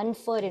 1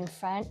 foot in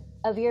front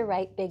of your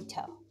right big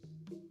toe.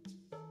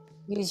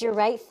 Use your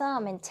right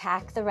thumb and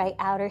tack the right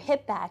outer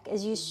hip back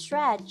as you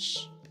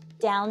stretch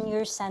down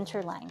your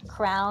center line,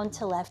 crown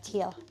to left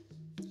heel.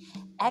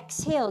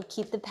 Exhale,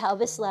 keep the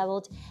pelvis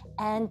leveled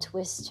and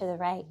twist to the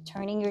right,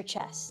 turning your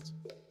chest.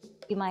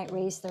 You might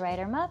raise the right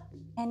arm up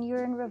and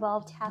you're in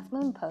revolved half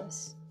moon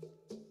pose.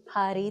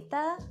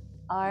 Harita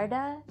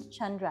Ardha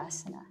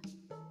Chandrasana.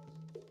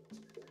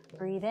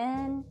 Breathe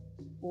in,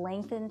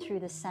 lengthen through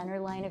the center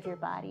line of your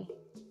body.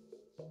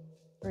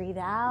 Breathe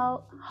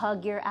out,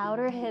 hug your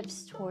outer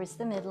hips towards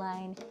the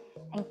midline,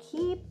 and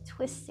keep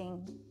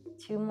twisting.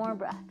 2 more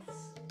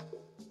breaths.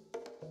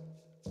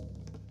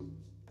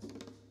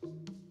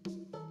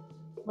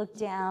 Look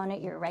down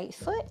at your right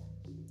foot.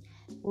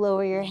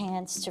 Lower your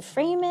hands to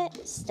frame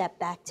it, step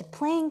back to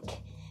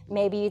plank.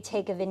 Maybe you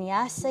take a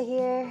vinyasa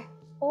here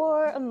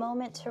or a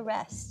moment to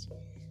rest.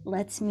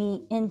 Let's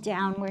meet in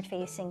downward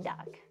facing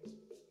dog.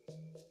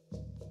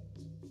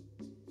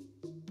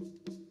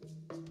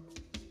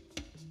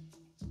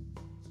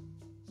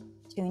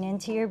 Tune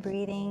into your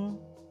breathing.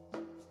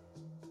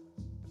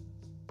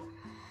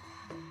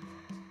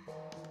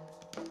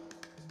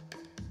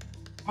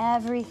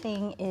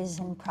 Everything is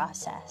in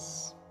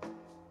process.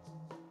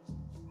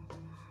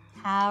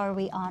 How are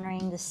we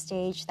honoring the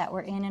stage that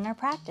we're in our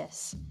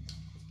practice?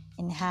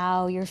 And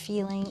how you're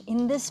feeling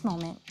in this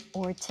moment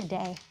or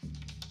today.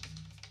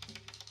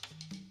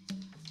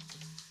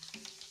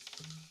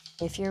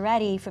 If you're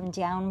ready from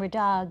downward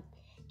dog,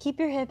 keep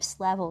your hips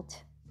leveled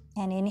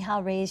and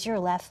inhale, raise your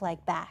left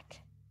leg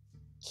back.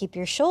 Keep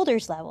your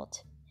shoulders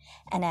leveled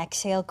and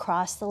exhale,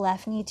 cross the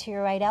left knee to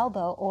your right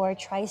elbow or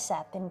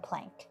tricep in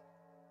plank.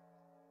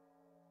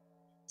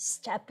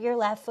 Step your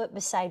left foot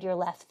beside your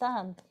left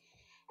thumb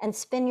and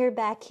spin your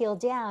back heel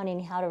down.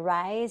 Inhale to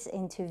rise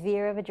into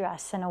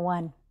Virabhadrasana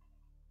 1.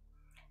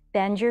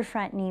 Bend your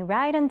front knee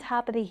right on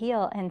top of the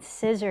heel and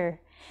scissor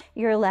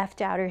your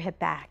left outer hip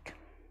back.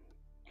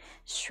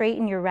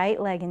 Straighten your right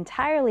leg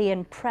entirely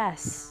and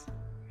press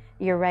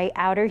your right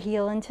outer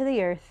heel into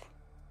the earth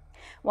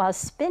while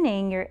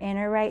spinning your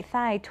inner right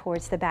thigh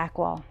towards the back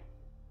wall.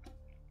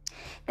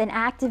 Then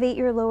activate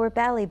your lower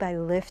belly by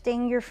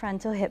lifting your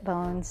frontal hip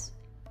bones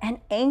and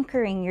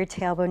anchoring your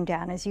tailbone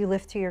down as you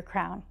lift to your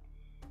crown.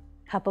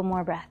 Couple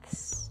more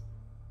breaths.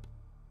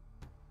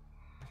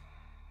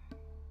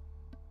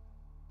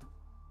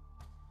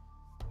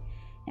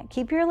 Now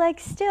keep your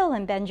legs still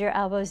and bend your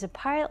elbows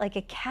apart like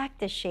a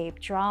cactus shape,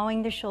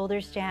 drawing the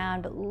shoulders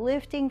down, but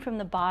lifting from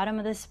the bottom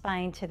of the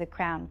spine to the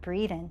crown.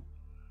 Breathe in.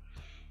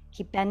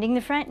 Keep bending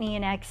the front knee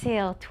and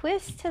exhale.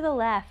 Twist to the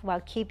left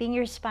while keeping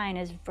your spine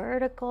as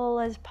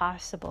vertical as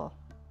possible.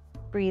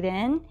 Breathe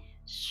in,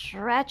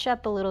 stretch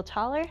up a little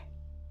taller.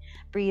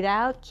 Breathe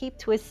out, keep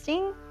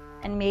twisting,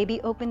 and maybe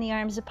open the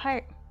arms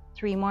apart.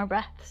 3 more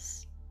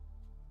breaths.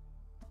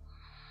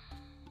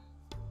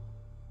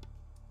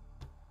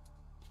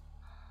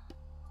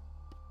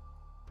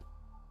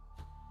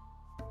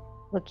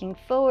 Looking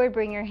forward,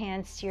 bring your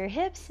hands to your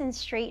hips and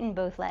straighten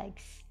both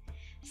legs.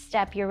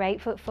 Step your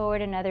right foot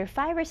forward another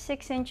 5 or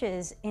 6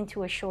 inches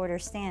into a shorter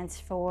stance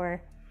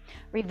for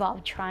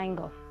revolved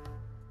triangle.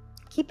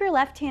 Keep your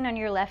left hand on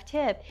your left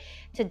hip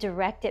to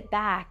direct it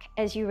back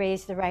as you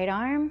raise the right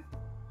arm,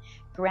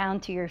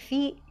 ground to your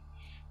feet,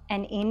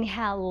 and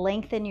inhale,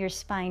 lengthen your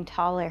spine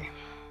taller.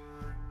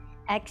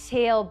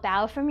 Exhale,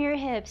 bow from your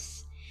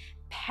hips,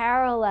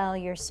 parallel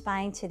your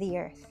spine to the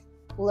earth.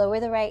 Lower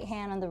the right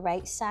hand on the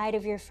right side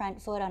of your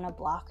front foot on a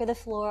block of the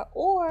floor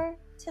or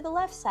to the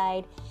left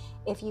side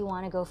if you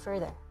want to go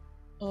further.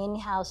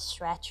 Inhale,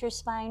 stretch your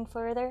spine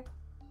further.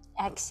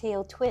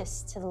 Exhale,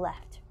 twist to the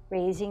left,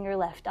 raising your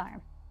left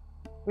arm.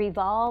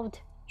 Revolved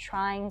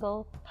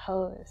triangle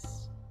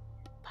pose.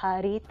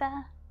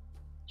 Parita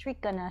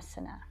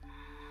Trikonasana.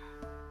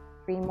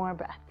 3 more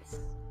breaths.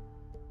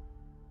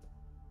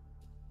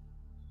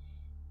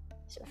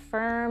 So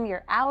firm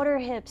your outer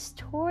hips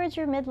towards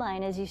your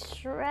midline as you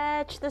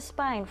stretch the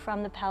spine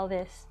from the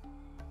pelvis.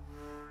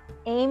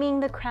 Aiming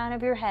the crown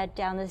of your head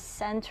down the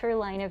center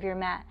line of your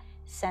mat.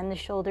 Send the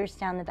shoulders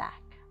down the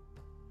back.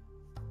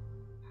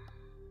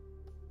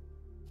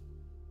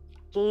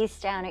 Gaze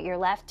down at your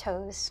left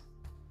toes.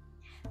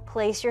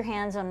 Place your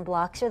hands on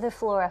blocks of the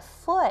floor a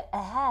foot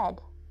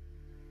ahead.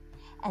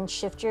 And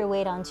shift your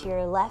weight onto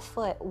your left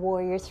foot,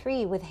 warrior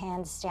 3 with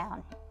hands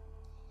down.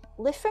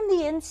 Lift from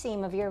the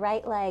inseam of your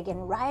right leg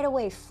and right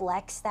away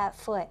flex that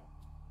foot.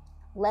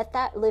 Let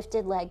that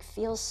lifted leg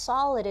feel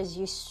solid as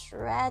you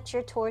stretch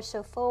your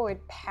torso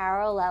forward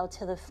parallel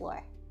to the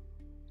floor.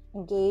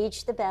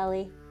 Engage the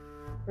belly,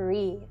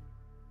 breathe.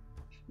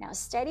 Now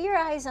steady your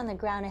eyes on the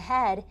ground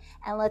ahead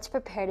and let's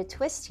prepare to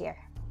twist here.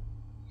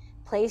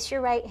 Place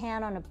your right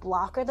hand on a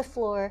block or the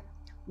floor,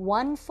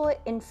 1 foot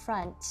in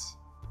front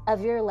of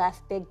your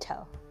left big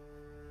toe.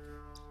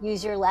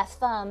 Use your left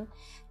thumb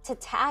to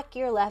tack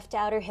your left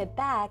outer hip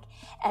back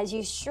as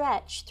you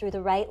stretch through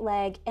the right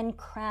leg and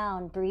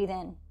crown. Breathe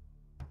in.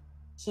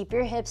 Keep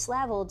your hips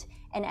leveled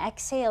and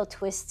exhale,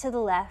 twist to the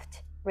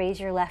left, raise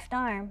your left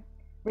arm,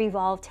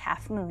 revolved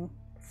half moon.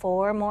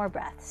 4 more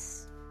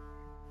breaths.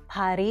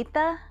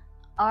 Parita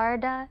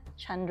Ardha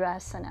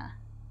Chandrasana.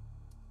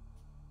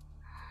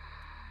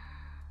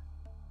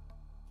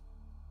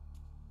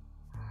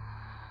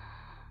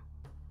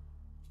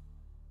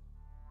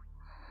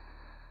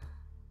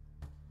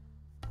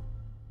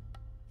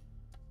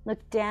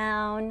 Look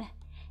down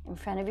in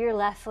front of your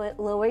left foot,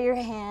 lower your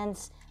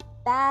hands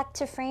back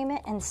to frame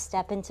it and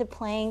step into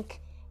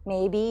plank,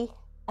 maybe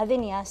a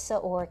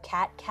vinyasa or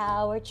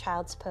cat-cow or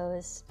child's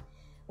pose.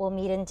 We'll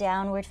meet in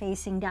downward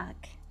facing dog.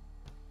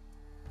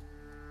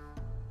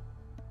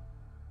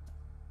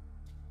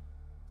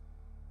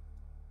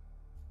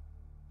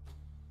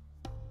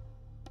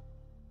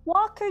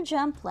 Walk or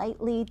jump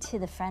lightly to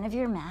the front of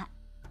your mat.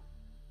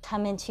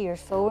 come into your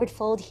forward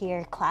fold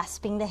here,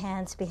 clasping the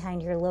hands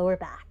behind your lower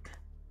back.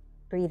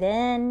 Breathe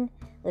in,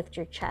 lift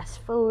your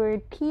chest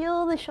forward,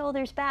 peel the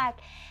shoulders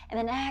back, and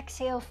then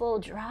exhale,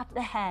 fold, drop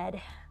the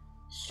head.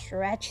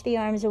 Stretch the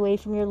arms away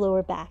from your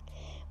lower back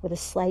with a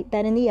slight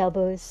bend in the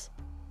elbows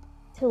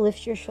to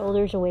lift your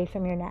shoulders away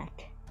from your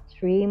neck.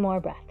 3 more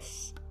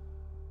breaths.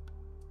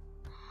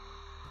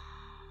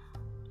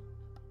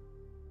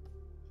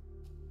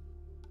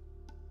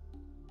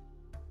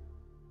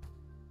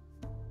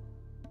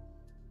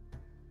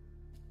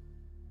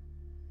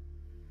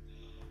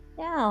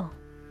 Now,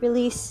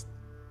 release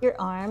your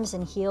arms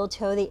and heel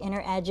toe the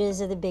inner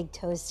edges of the big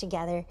toes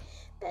together.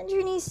 Bend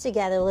your knees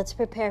together. Let's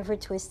prepare for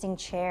twisting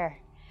chair.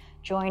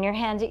 Join your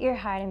hands at your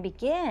heart and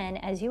begin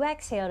as you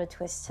exhale to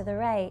twist to the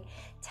right,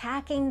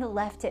 tacking the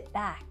left hip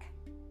back.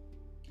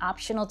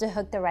 Optional to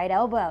hook the right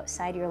elbow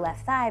outside your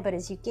left thigh, but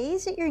as you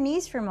gaze at your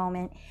knees for a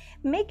moment,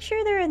 make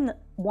sure they're in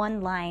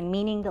one line,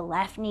 meaning the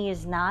left knee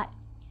is not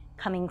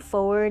coming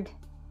forward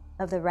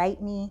of the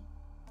right knee.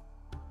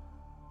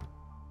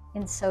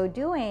 In so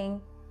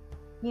doing,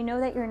 you know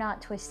that you're not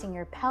twisting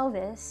your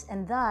pelvis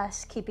and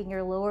thus keeping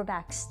your lower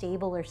back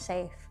stable or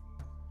safe.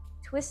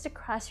 Twist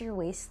across your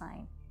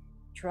waistline.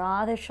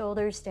 Draw the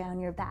shoulders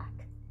down your back.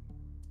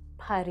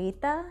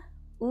 Parita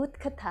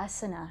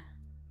Utkatasana.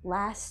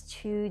 Last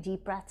 2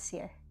 deep breaths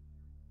here.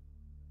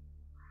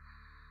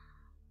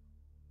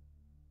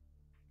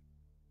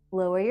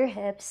 Lower your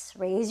hips,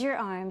 raise your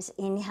arms,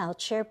 inhale,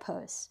 chair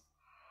pose.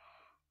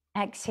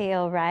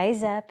 Exhale,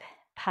 rise up,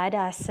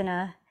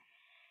 Padasana.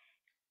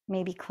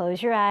 Maybe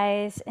close your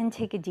eyes and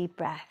take a deep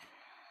breath.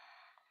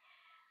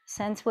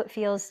 Sense what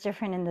feels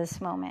different in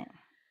this moment.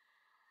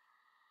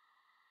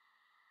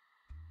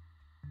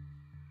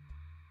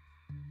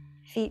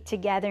 Feet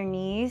together,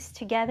 knees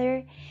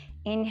together.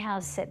 Inhale,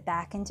 sit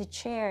back into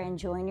chair and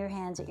join your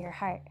hands at your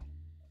heart.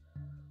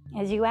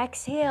 As you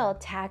exhale,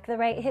 tack the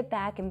right hip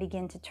back and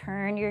begin to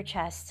turn your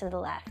chest to the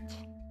left.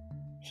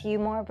 Few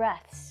more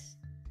breaths.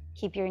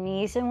 Keep your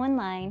knees in one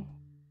line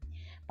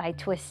by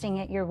twisting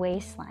at your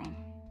waistline.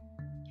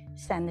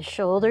 Send the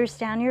shoulders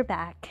down your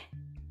back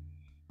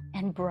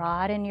and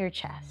broaden your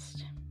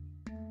chest.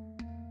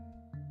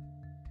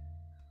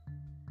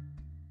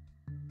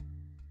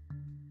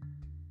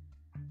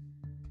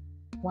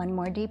 One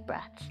more deep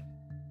breath.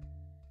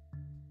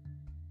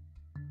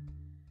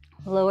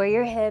 Lower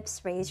your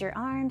hips, raise your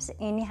arms,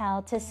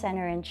 inhale to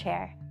center in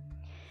chair.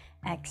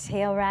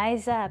 Exhale,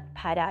 rise up,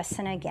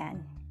 Padasana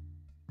again.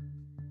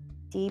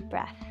 Deep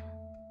breath.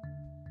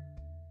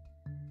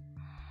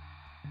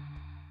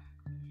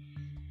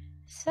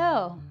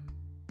 So,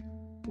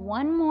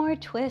 one more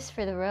twist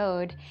for the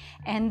road,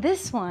 and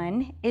this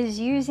one is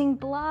using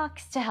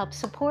blocks to help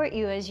support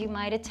you as you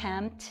might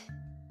attempt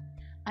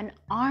an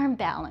arm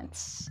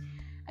balance,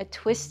 a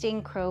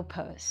twisting crow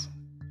pose.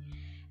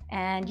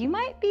 And you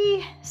might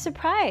be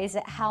surprised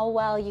at how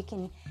well you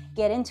can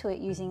get into it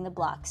using the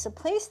blocks. So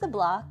place the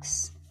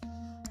blocks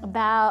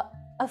about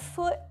a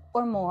foot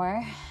or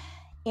more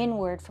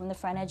inward from the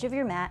front edge of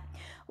your mat.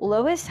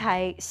 Lowest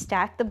height,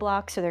 stack the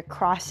blocks so they're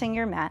crossing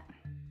your mat.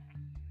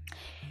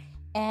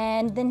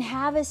 And then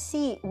have a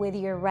seat with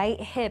your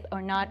right hip,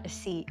 or not a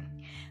seat.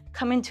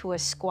 Come into a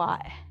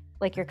squat,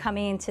 like you're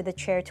coming into the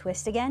chair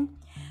twist again.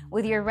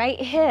 With your right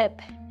hip,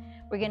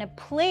 we're gonna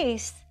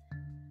place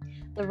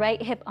the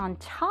right hip on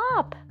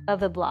top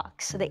of the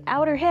blocks, so the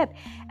outer hip,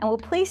 and we'll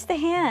place the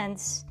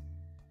hands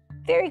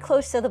very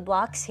close to the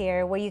blocks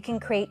here, where you can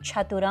create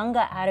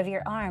chaturanga out of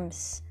your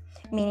arms,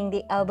 meaning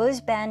the elbows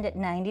bend at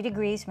 90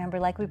 degrees, remember,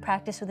 like we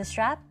practiced with the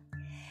strap,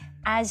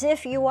 as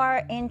if you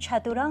are in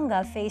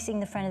chaturanga facing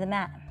the front of the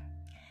mat.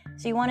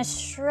 So you want to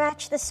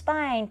stretch the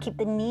spine, keep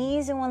the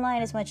knees in one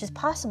line as much as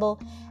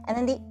possible, and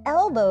then the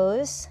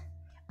elbows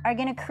are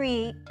going to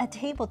create a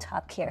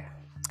tabletop here.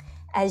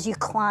 As you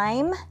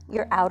climb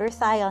your outer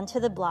thigh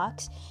onto the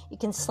blocks, you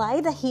can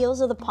slide the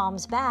heels of the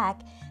palms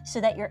back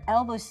so that your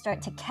elbows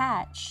start to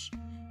catch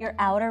your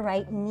outer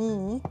right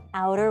knee,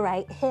 outer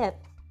right hip.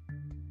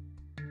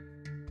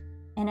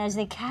 And as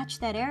they catch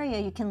that area,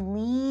 you can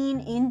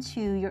lean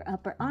into your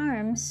upper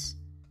arms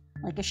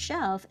like a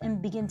shelf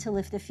and begin to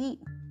lift the feet.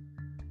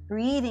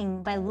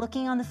 Breathing by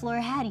looking on the floor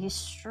ahead, you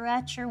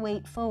stretch your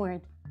weight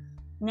forward.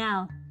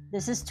 Now,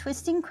 this is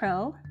twisting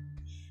crow,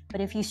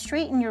 but if you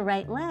straighten your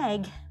right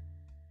leg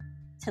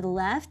to the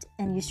left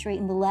and you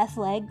straighten the left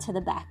leg to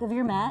the back of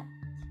your mat,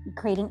 you're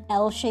creating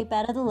L shape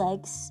out of the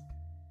legs.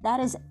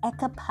 That is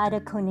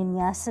Ekapada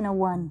Vinyasa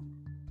 1,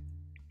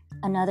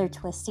 another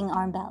twisting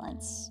arm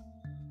balance.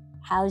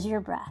 How's your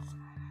breath?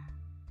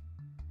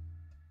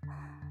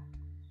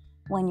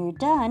 When you're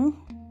done,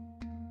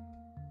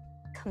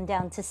 come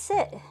down to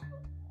sit.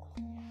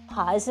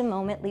 Pause a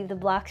moment, leave the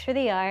blocks where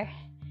they are.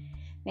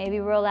 Maybe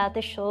roll out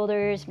the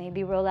shoulders,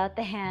 maybe roll out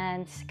the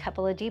hands, a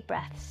couple of deep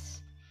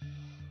breaths.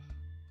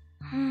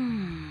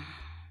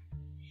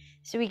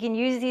 So we can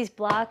use these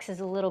blocks as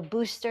a little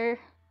booster,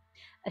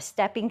 a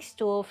stepping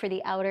stool for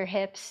the outer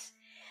hips.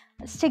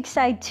 Let's take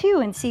side 2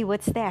 and see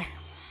what's there.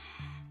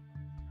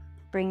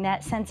 Bring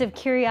that sense of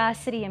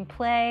curiosity and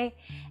play,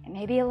 and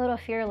maybe a little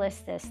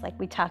fearlessness like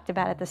we talked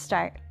about at the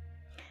start.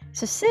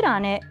 So sit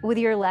on it with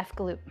your left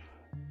glute.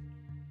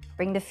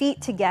 Bring the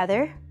feet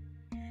together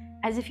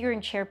as if you're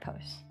in chair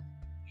pose.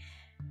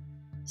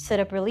 Sit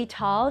up really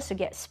tall, so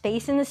get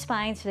space in the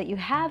spine so that you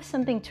have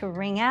something to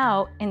wring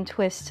out and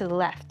twist to the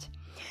left.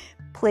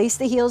 Place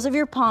the heels of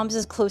your palms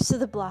as close to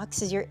the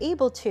blocks as you're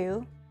able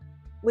to,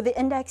 with the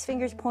index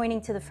fingers pointing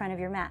to the front of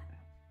your mat.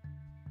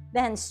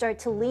 Then start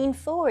to lean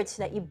forward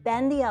so that you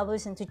bend the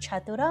elbows into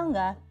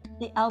chaturanga.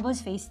 The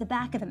elbows face the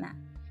back of the mat.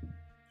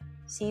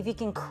 See if you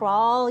can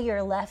crawl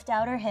your left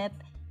outer hip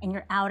and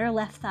your outer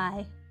left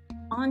thigh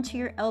onto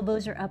your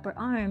elbows or upper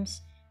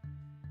arms.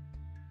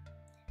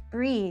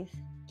 Breathe.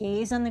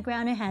 Gaze on the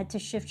ground ahead to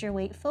shift your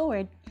weight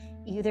forward.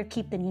 Either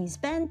keep the knees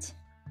bent,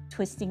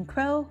 twisting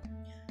crow,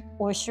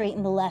 or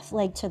straighten the left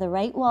leg to the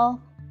right wall,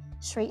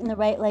 straighten the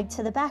right leg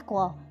to the back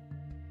wall.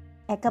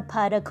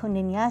 Ekapada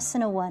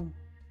Kundinasana 1.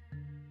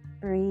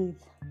 Breathe.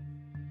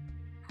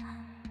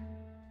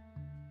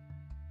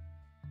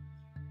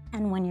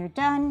 And when you're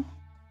done,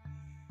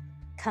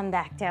 come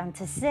back down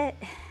to sit.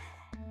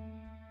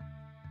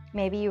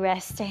 Maybe you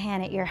rest a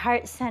hand at your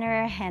heart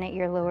center, a hand at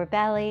your lower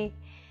belly,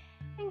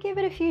 and give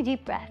it a few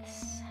deep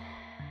breaths.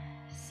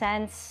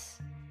 Sense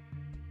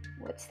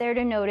what's there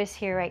to notice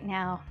here right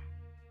now.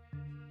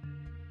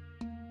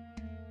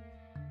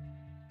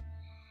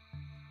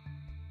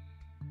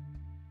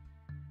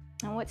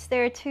 And what's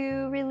there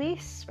to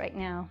release right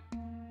now,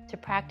 to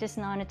practice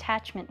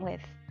non-attachment with,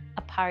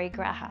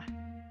 aparigraha.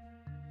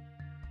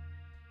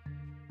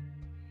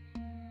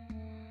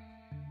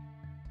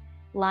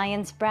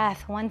 Lion's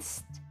breath.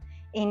 Once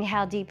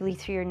inhale deeply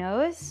through your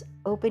nose,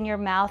 open your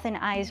mouth and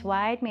eyes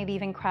wide, maybe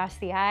even cross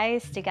the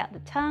eyes, stick out the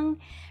tongue,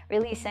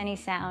 release any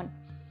sound.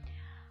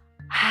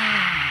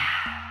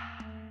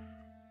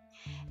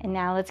 And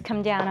now let's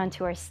come down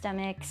onto our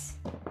stomachs.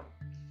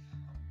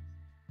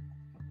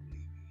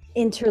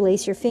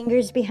 Interlace your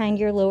fingers behind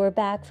your lower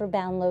back for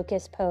bound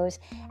locust pose,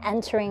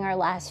 entering our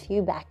last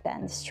few back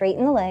bends.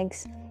 Straighten the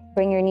legs,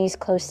 bring your knees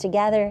close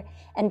together,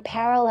 and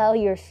parallel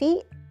your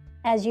feet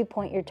as you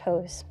point your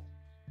toes.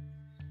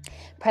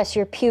 Press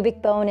your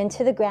pubic bone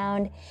into the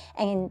ground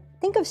and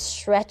think of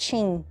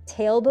stretching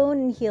tailbone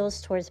and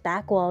heels towards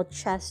back wall,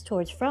 chest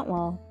towards front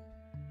wall,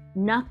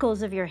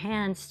 knuckles of your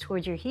hands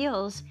towards your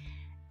heels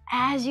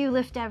as you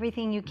lift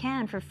everything you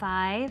can for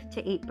 5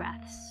 to 8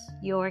 breaths,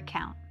 your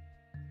count.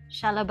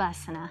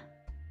 Shalabhasana,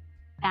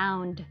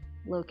 bound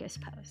locust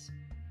pose.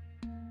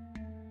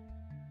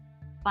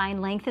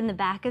 Find length in the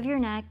back of your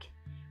neck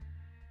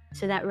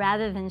so that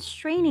rather than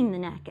straining the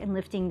neck and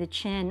lifting the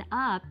chin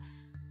up,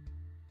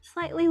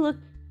 slightly look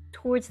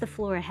towards the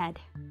floor ahead.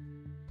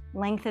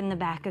 Lengthen the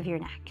back of your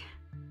neck.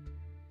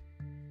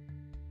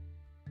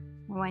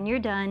 When you're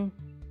done,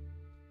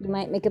 you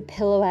might make a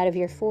pillow out of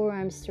your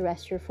forearms to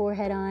rest your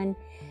forehead on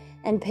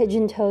and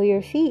pigeon toe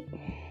your feet.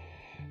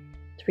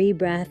 3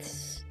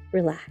 breaths,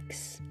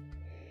 relax.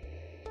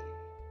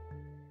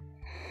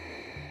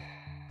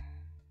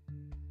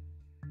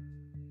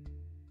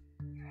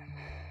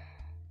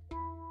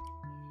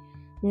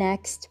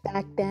 Next,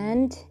 back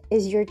bend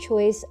is your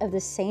choice of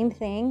the same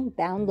thing,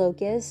 bound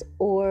locust,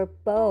 or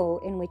bow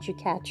in which you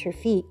catch your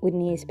feet with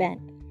knees bent.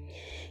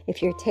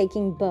 If you're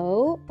taking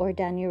bow or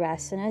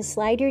dhanurasana,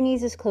 slide your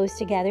knees as close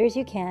together as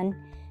you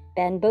can,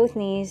 bend both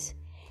knees,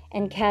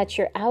 and catch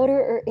your outer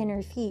or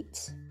inner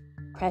feet.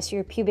 Press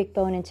your pubic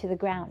bone into the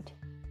ground.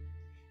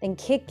 Then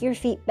kick your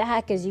feet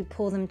back as you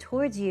pull them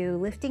towards you,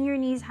 lifting your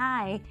knees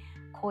high,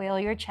 coil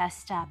your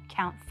chest up,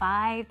 count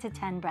 5 to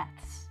 10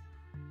 breaths.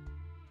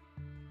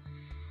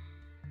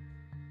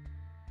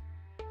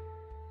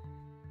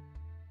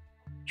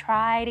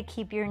 Try to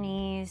keep your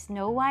knees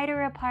no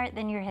wider apart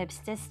than your hips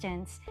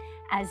distance,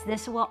 as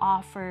this will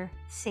offer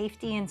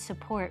safety and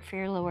support for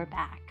your lower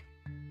back.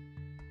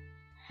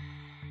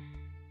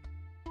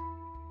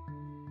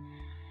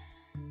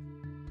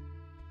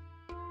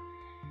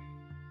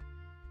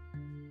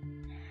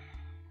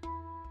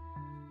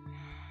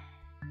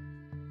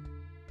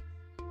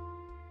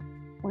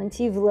 Once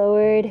you've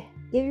lowered,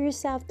 give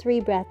yourself 3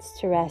 breaths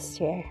to rest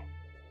here.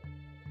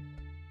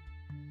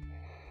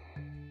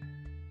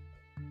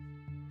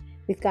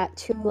 We've got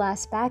 2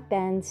 last back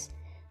bends,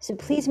 so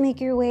please make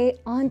your way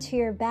onto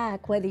your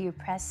back, whether you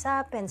press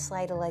up and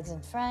slide the legs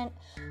in front,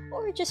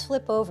 or just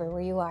flip over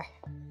where you are.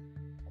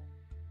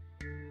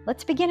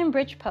 Let's begin in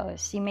bridge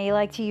pose. You may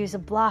like to use a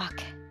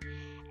block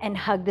and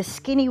hug the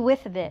skinny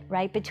width of it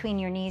right between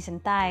your knees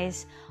and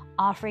thighs,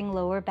 offering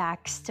lower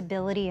back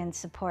stability and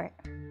support.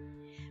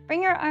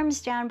 Bring your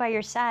arms down by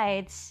your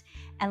sides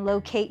and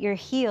locate your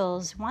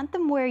heels. Want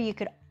them where you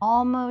could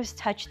almost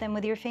touch them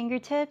with your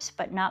fingertips,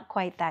 but not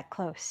quite that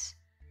close.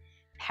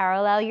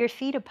 Parallel your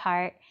feet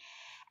apart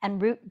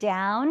and root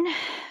down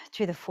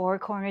through the 4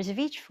 corners of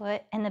each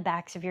foot and the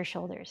backs of your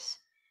shoulders.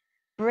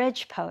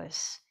 Bridge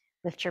pose.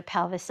 Lift your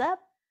pelvis up,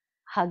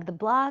 hug the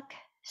block,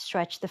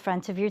 stretch the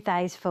front of your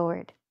thighs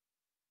forward.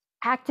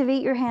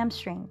 Activate your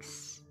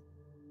hamstrings.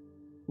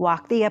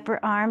 Walk the upper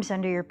arms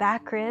under your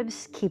back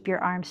ribs, keep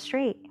your arms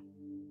straight.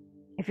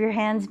 If your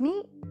hands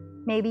meet,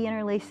 maybe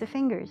interlace the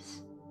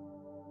fingers.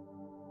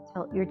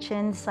 Tilt your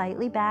chin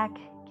slightly back.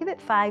 Give it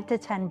 5 to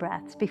 10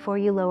 breaths before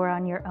you lower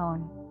on your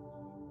own.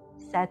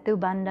 Setu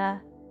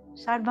Bandha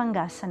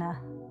Sarvangasana.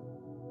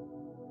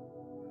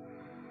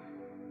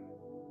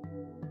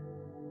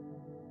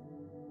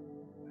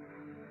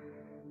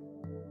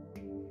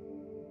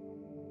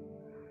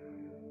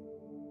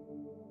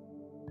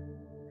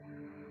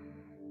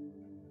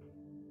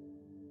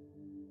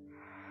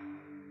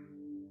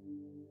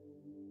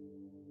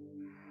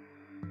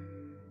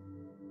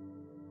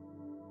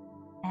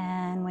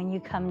 And when you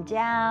come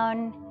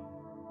down,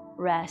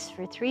 rest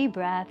for 3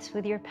 breaths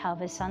with your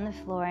pelvis on the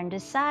floor and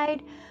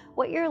decide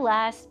what your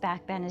last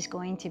back bend is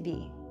going to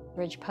be.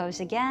 Bridge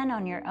pose again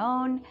on your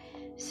own,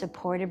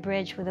 supported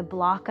bridge with a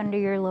block under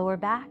your lower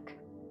back,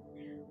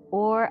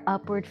 or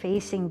upward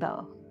facing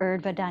bow,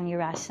 Urdhva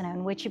Dhanurasana,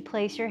 in which you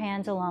place your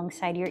hands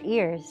alongside your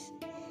ears,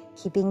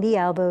 keeping the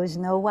elbows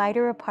no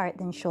wider apart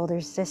than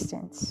shoulders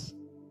distance.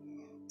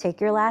 Take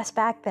your last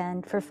back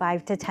bend for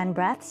 5 to 10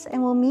 breaths,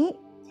 and we'll meet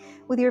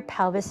with your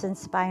pelvis and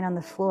spine on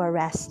the floor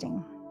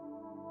resting.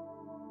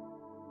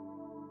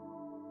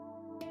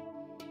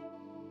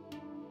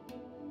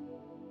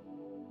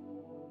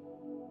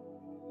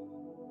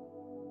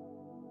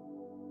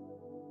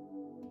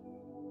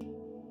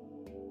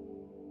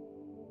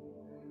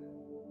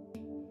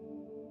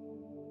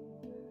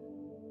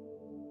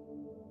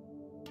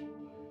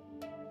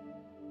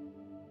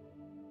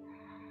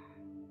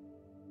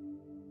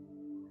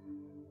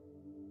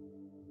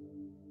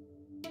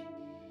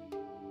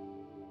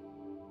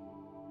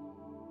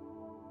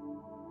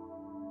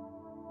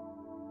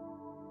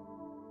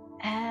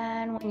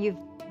 And when you've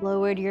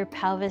lowered your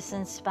pelvis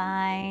and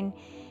spine,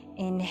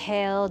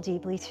 inhale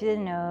deeply through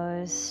the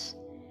nose.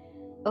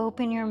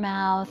 Open your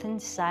mouth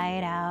and sigh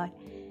it out.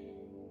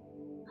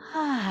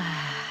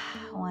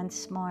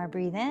 Once more,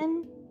 breathe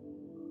in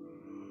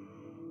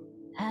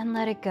and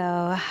let it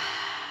go.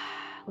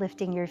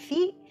 Lifting your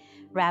feet,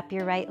 wrap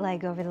your right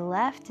leg over the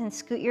left and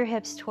scoot your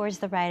hips towards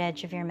the right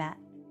edge of your mat.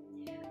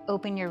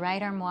 Open your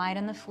right arm wide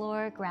on the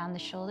floor, ground the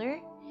shoulder,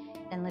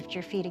 then lift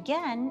your feet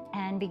again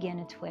and begin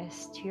a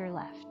twist to your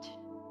left.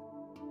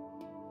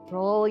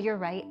 Roll your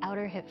right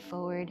outer hip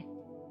forward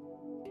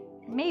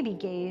and maybe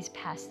gaze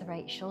past the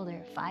right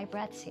shoulder. 5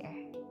 breaths here.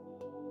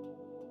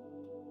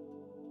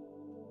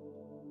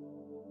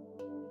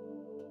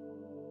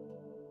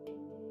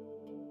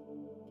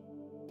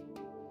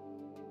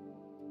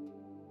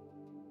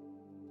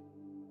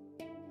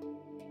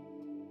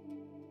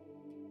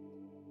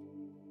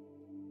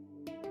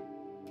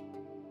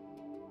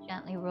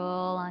 Gently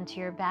roll onto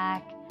your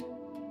back.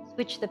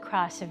 Switch the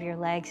cross of your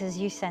legs as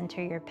you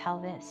center your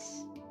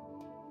pelvis.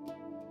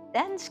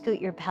 Then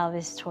scoot your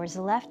pelvis towards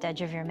the left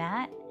edge of your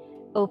mat.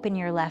 Open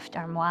your left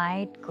arm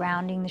wide,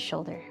 grounding the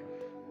shoulder.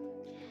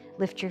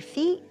 Lift your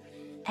feet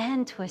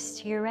and twist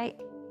to your right,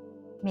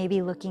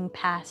 maybe looking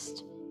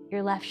past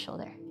your left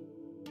shoulder.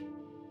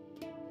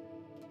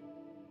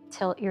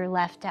 Tilt your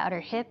left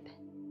outer hip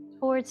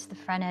towards the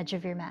front edge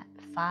of your mat.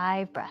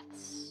 5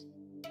 breaths.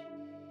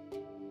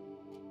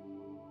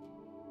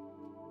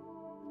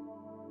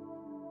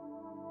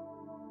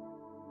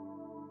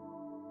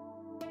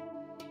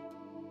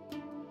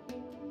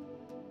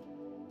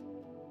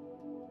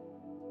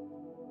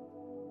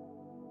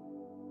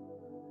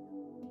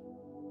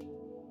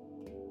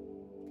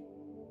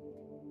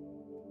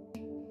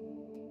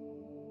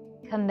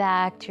 Come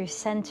back to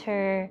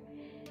center.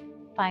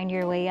 Find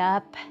your way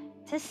up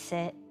to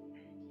sit,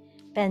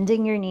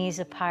 bending your knees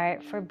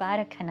apart for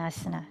Baddha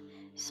Konasana.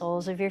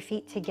 Soles of your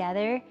feet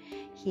together,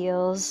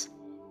 heels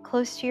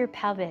close to your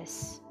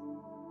pelvis.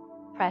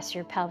 Press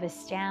your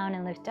pelvis down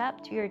and lift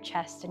up to your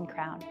chest and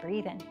crown.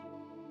 Breathe in.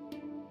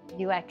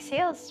 You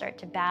exhale, start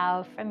to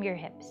bow from your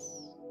hips.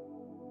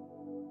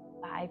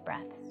 5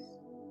 breaths.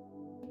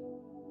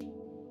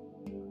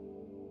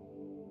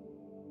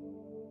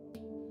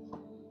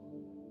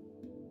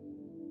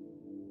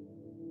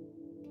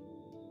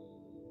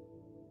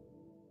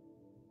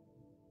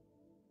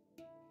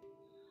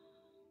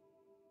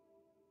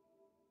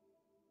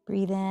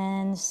 Breathe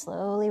in,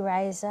 slowly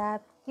rise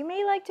up. You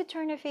may like to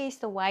turn to face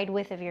the wide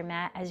width of your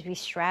mat as we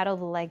straddle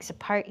the legs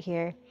apart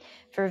here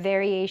for a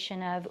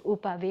variation of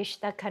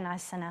Upavishta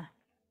Konasana.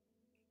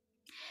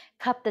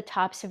 Cup the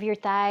tops of your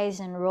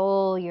thighs and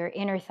roll your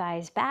inner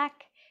thighs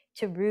back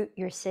to root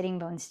your sitting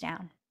bones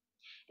down.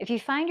 If you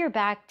find your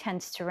back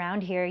tends to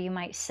round here, you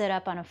might sit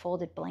up on a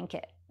folded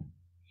blanket.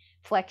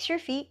 Flex your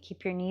feet,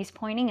 keep your knees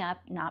pointing up,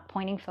 not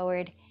pointing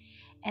forward,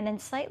 and then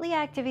slightly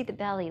activate the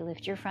belly.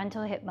 Lift your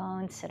frontal hip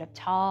bones, sit up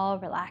tall,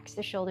 relax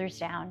the shoulders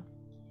down.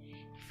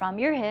 From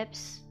your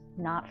hips,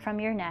 not from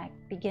your neck,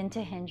 begin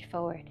to hinge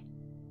forward.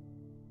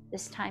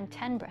 This time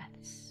 10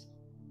 breaths.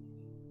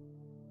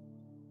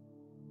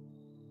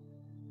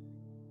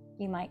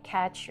 You might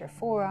catch your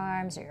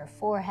forearms or your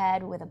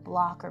forehead with a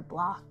block or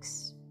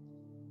blocks.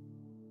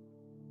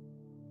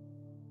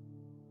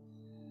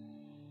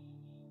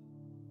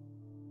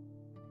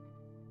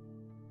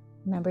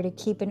 Remember to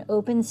keep an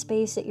open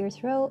space at your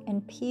throat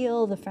and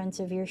peel the fronts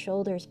of your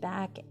shoulders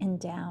back and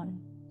down,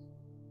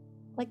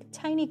 like a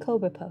tiny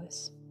cobra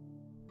pose.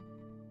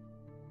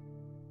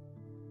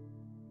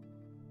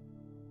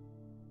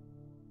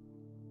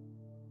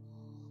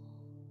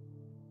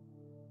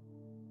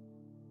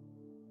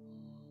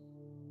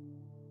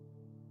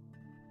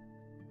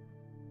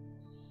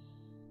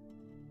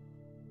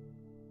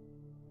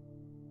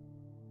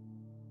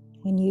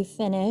 When you've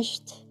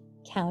finished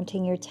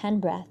counting your 10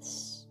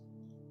 breaths,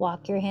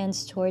 walk your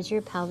hands towards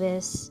your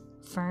pelvis,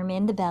 firm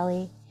in the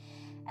belly,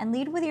 and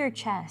lead with your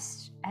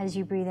chest as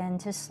you breathe in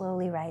to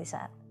slowly rise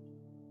up.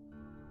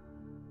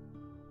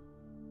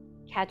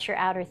 Catch your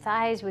outer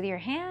thighs with your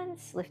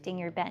hands, lifting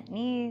your bent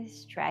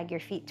knees. Drag your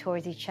feet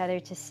towards each other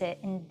to sit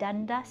in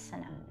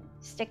Dandasana,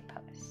 stick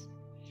pose.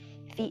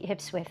 Feet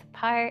hips width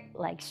apart,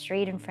 legs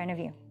straight in front of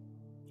you.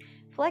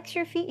 Flex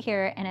your feet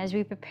here, and as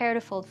we prepare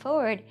to fold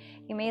forward,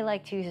 you may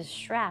like to use a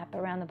strap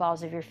around the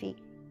balls of your feet.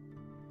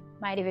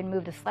 Might even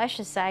move the flesh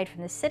aside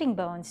from the sitting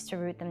bones to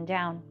root them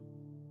down.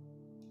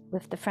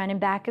 Lift the front and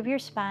back of your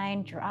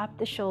spine, drop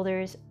the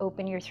shoulders,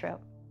 open your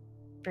throat.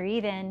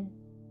 Breathe in.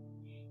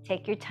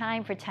 Take your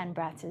time for 10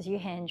 breaths as you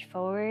hinge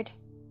forward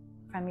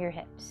from your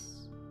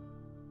hips.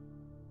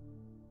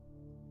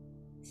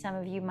 Some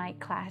of you might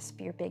clasp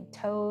your big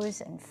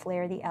toes and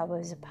flare the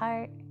elbows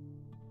apart.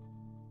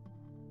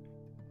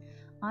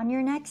 On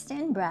your next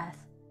in-breath,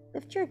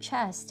 lift your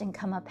chest and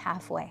come up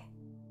halfway.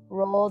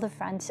 Roll the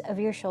front of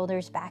your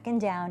shoulders back and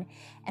down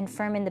and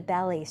firm in the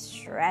belly.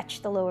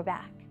 Stretch the lower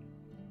back.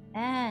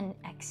 And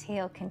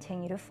exhale,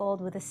 continue to fold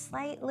with a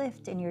slight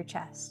lift in your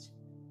chest.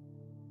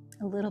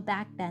 A little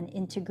back bend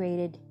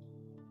integrated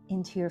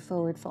into your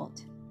forward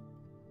fold.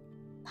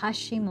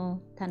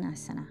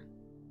 Paschimottanasana.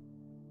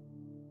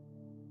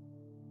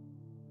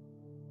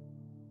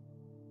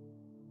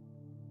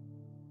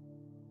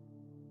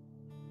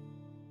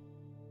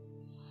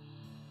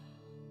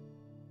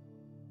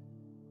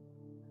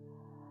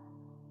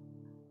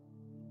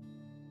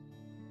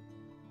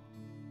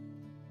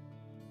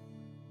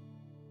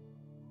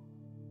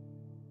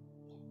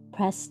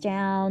 Press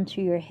down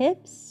to your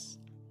hips,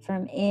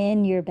 firm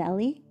in your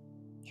belly,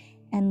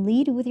 and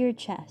lead with your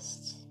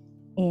chest.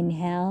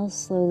 Inhale,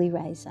 slowly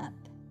rise up.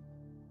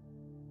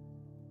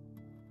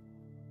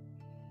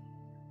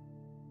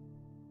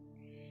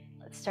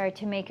 Let's start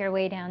to make our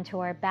way down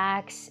to our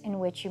backs, in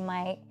which you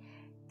might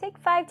take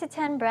 5 to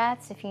 10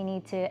 breaths if you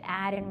need to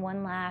add in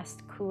one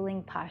last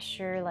cooling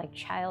posture like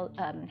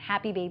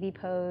happy baby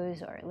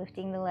pose or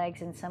lifting the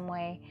legs in some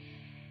way.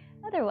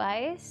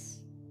 Otherwise,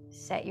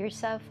 set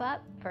yourself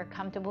up for a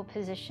comfortable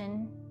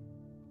position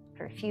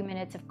for a few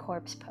minutes of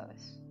corpse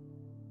pose.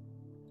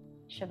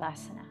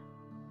 Shavasana.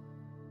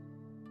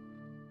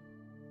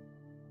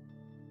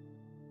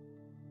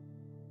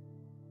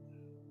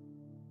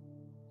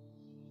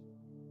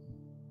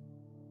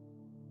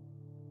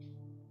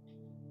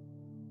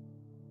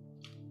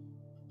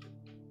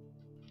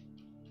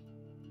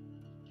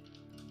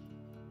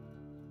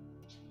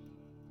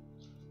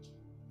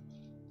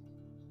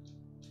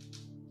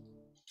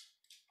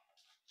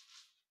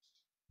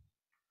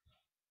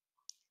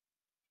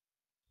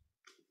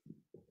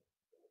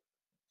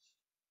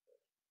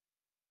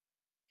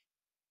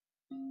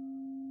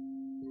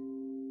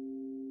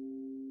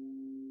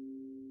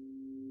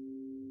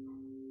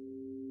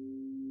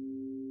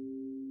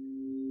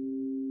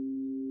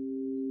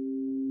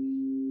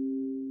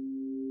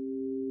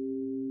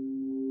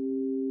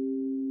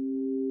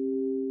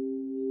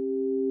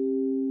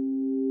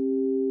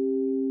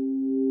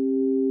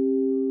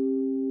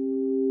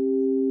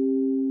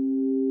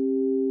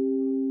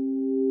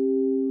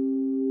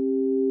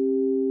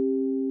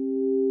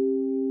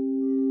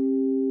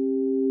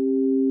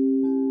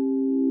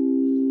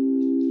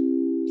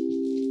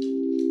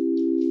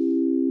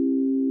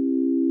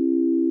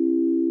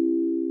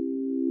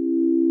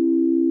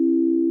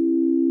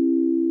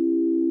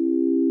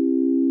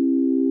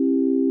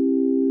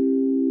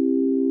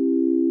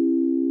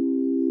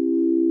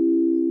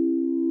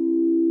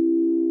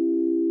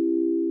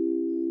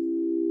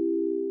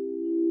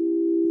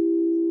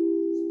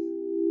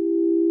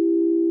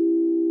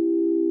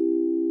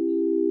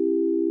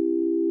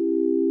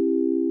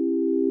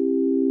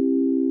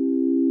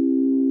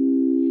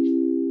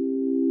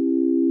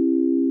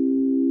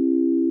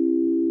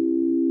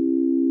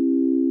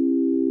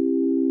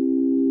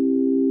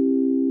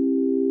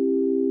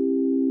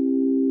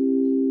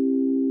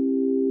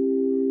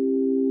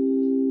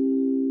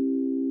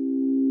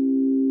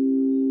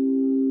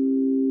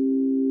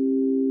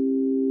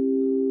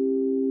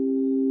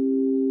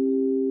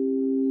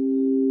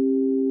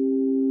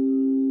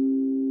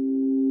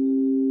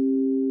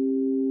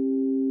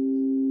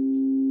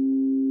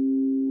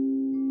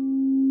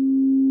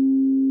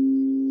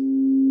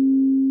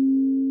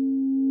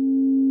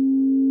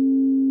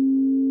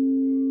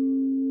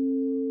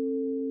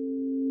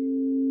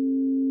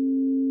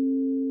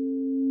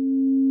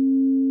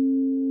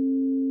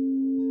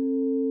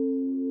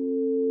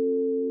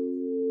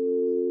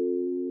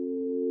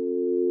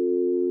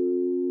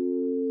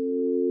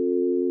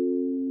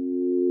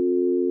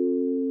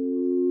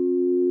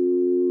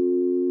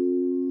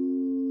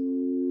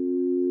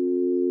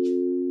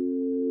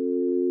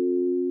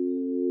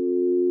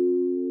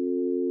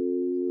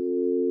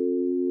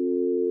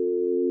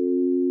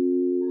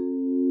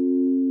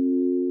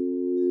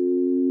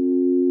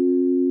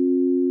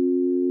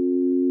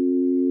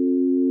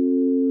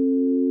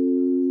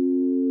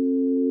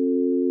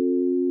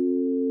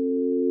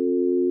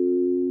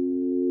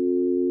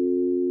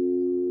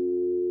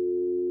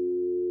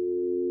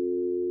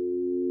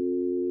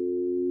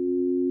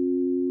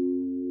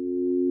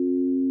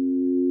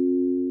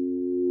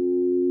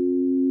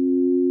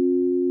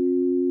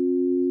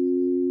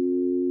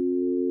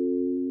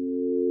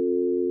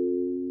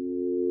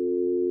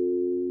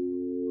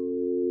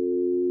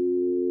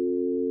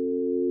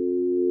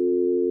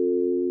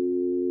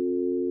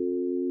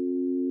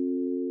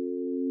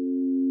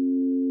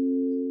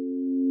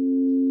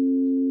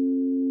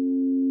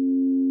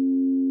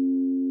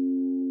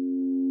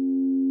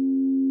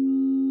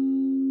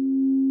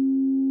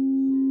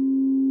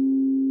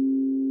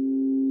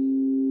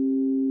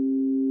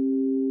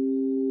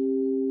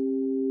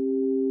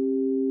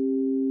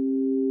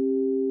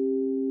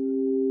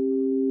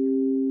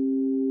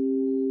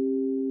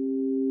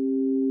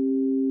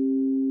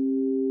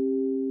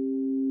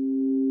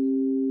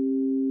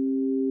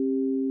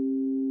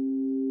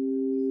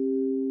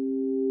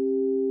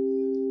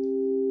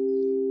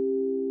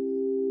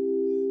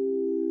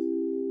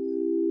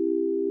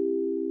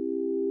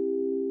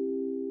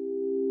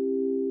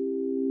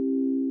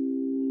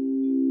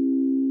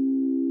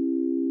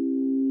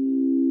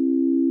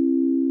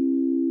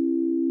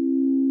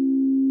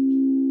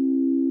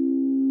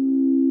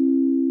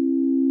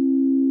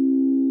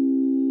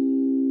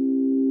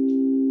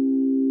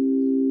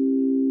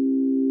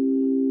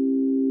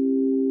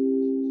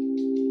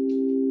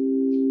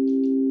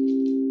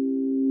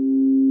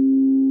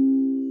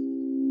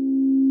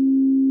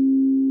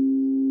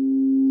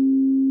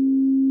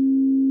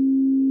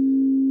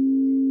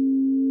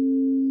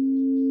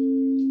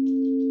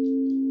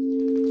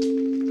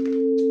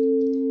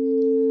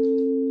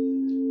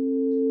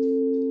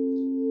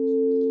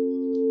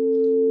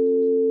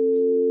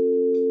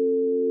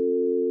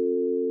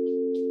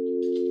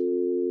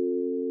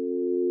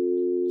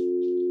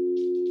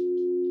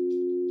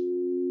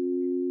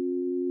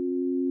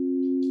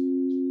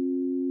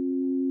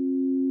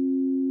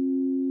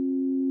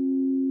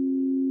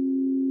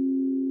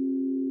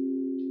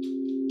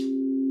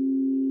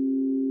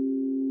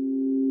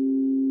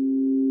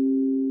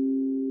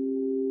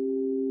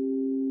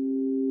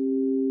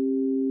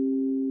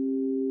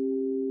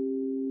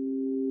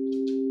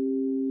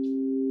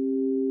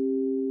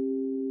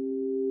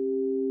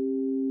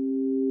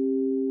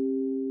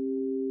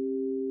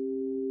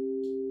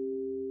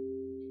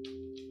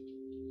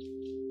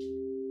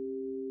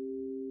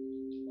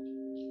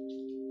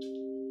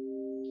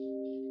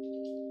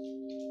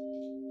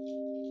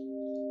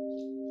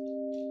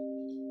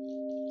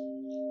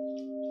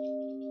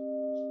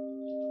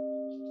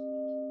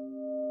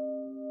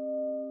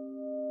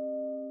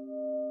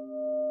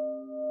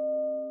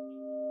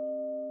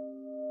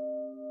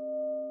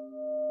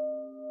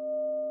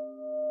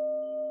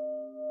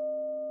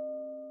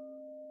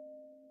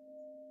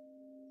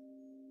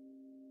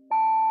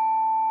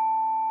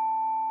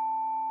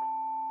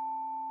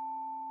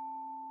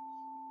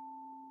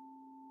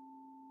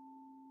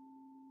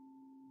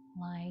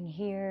 lying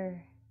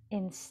here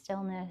in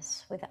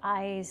stillness with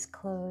eyes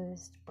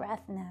closed,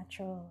 breath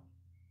natural.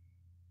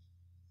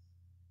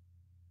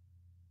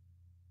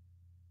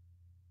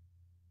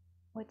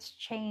 What's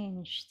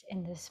changed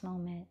in this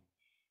moment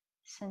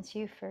since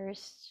you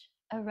first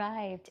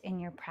arrived in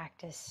your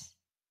practice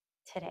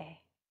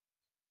today?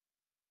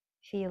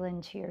 Feel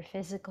into your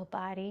physical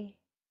body,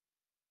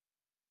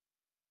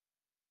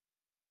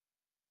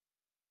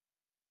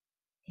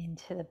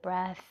 into the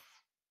breath,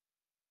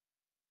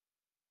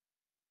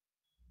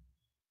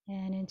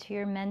 and into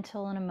your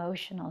mental and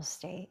emotional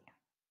state.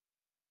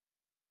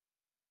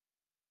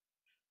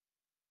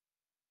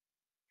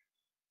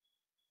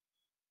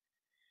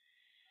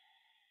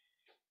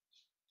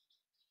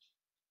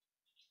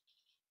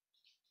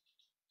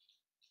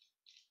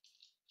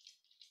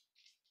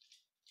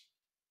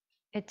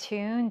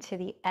 Attune to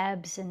the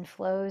ebbs and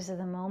flows of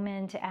the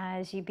moment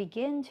as you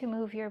begin to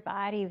move your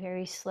body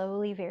very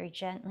slowly, very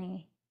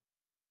gently.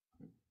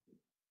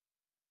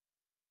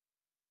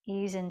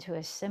 Ease into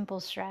a simple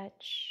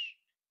stretch.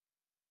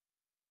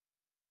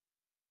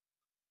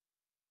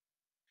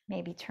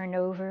 Maybe turn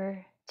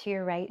over to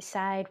your right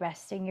side,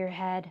 resting your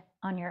head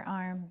on your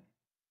arm,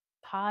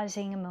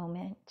 pausing a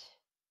moment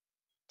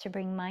to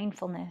bring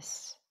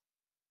mindfulness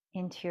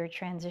into your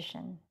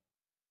transition.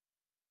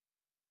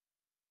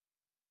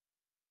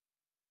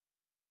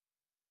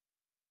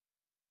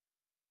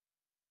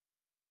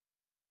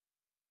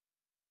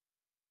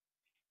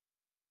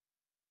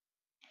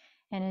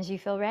 And as you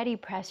feel ready,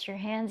 press your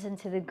hands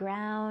into the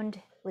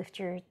ground, lift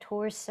your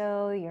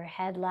torso, your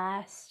head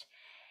last,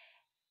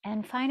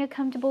 and find a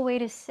comfortable way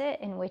to sit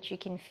in which you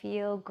can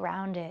feel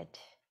grounded,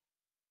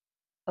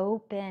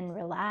 open,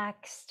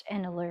 relaxed,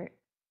 and alert.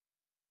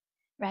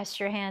 Rest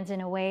your hands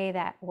in a way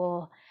that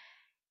will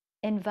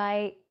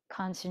invite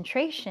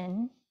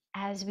concentration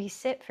as we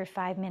sit for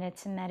 5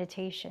 minutes in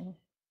meditation.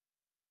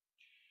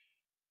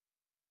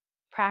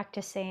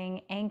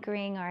 Practicing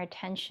anchoring our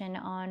attention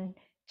on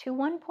to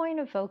one point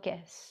of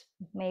focus.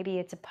 Maybe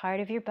it's a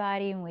part of your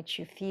body in which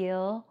you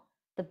feel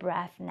the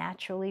breath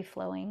naturally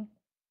flowing,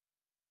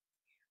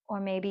 or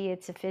maybe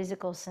it's a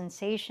physical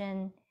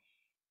sensation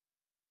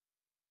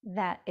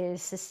that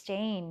is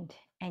sustained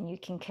and you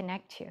can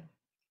connect to.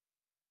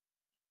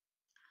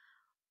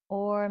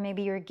 Or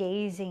maybe you're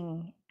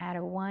gazing at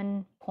a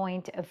one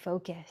point of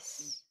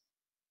focus.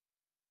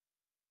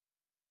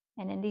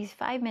 And in these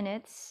 5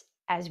 minutes,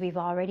 as we've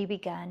already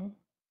begun,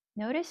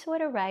 notice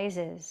what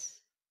arises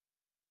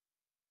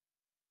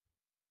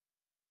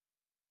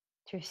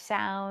through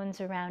sounds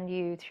around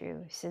you,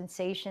 through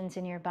sensations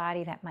in your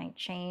body that might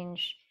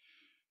change,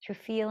 through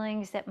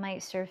feelings that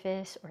might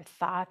surface or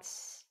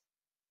thoughts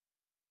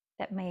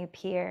that may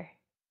appear.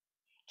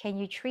 Can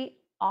you treat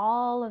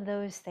all of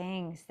those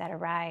things that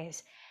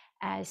arise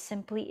as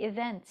simply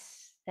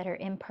events that are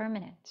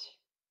impermanent?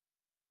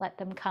 Let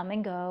them come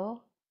and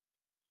go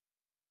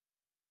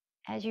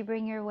as you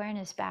bring your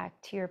awareness back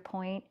to your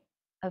point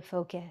of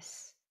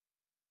focus,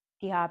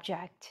 the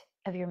object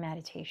of your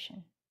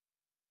meditation.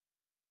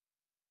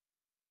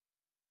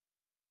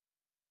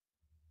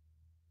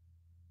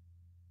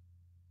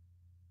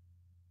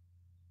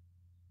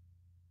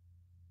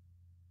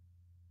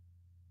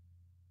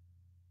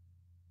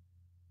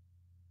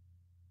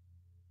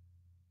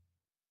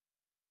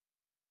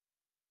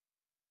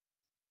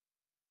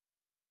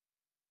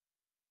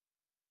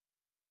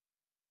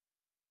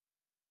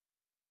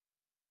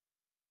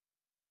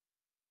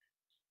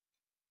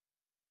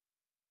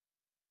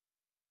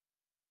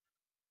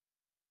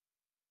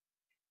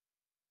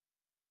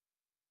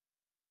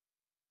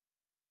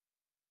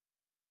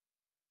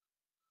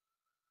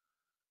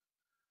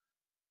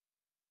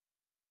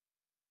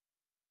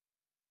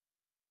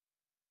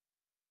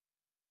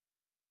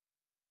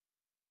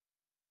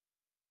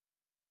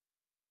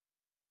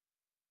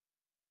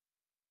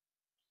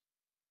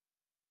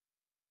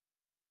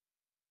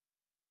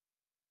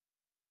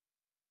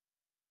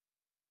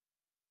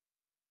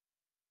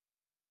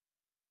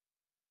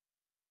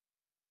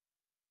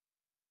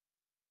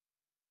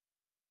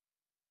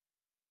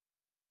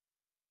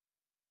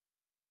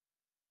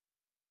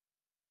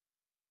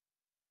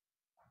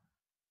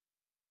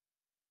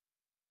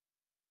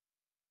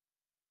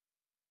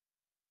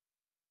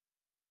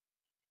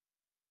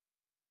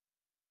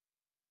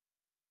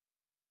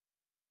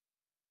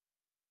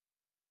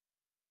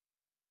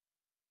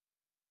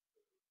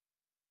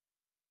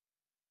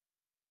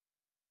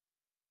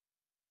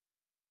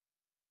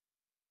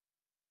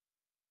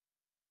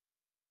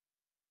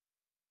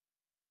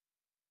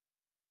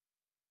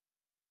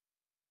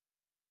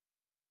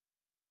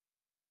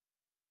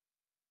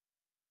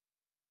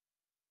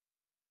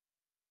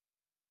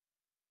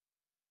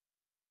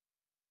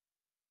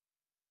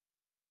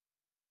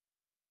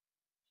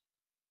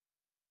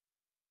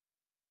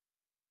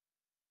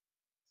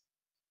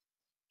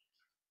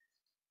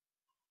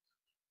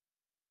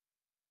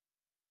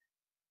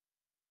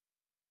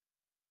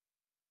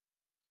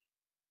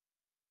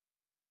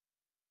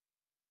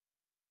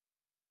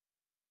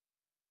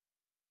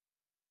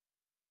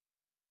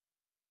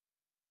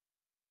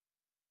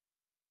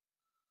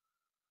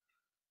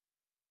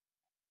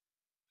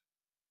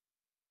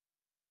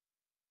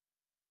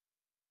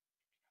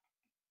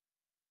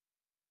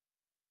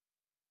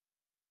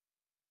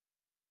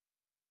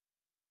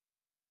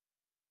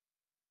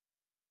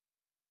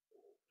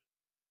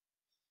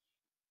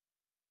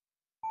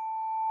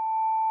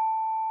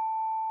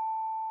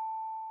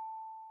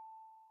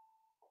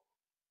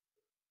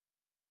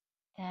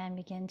 And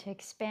begin to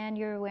expand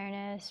your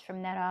awareness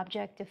from that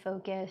object of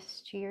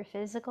focus to your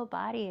physical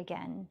body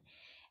again,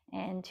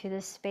 and to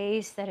the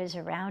space that is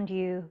around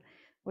you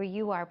where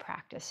you are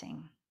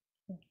practicing.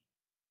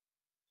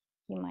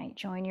 You might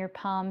join your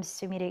palms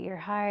to meet at your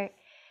heart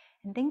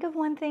and think of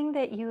one thing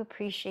that you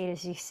appreciate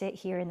as you sit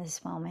here in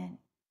this moment.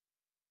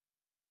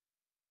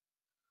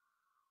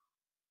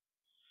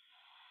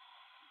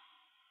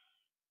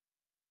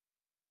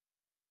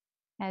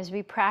 As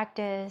we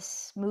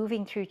practice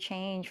moving through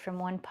change from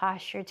one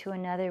posture to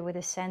another with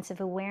a sense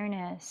of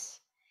awareness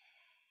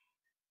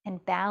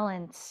and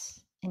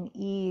balance and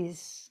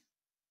ease,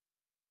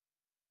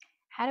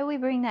 how do we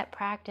bring that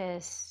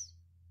practice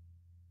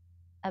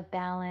of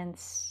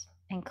balance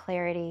and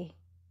clarity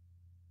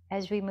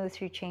as we move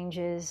through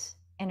changes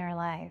in our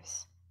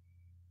lives,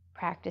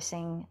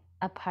 practicing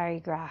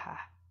aparigraha?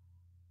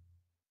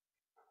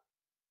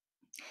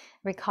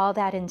 Recall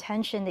that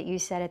intention that you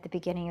said at the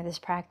beginning of this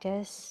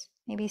practice.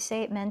 Maybe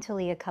say it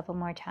mentally a couple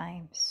more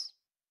times.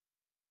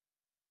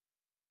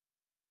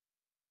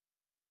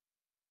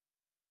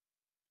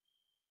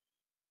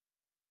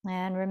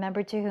 And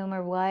remember to whom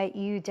or what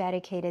you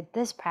dedicated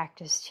this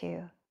practice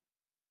to.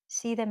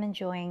 See them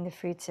enjoying the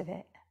fruits of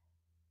it.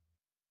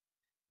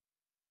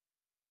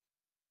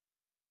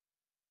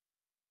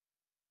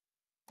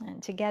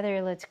 And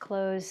together, let's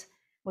close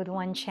with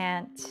one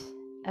chant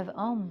of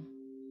Om.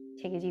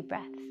 Take a deep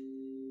breath.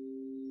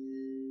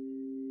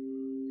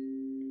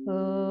 The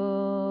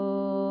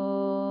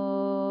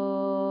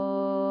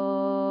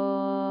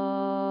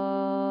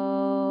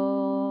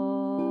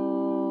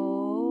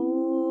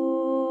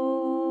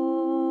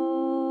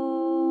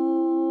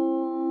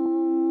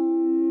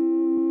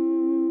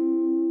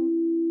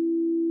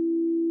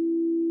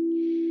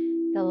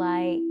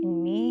light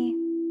in me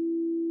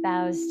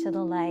bows to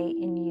the light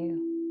in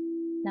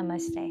you.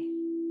 Namaste.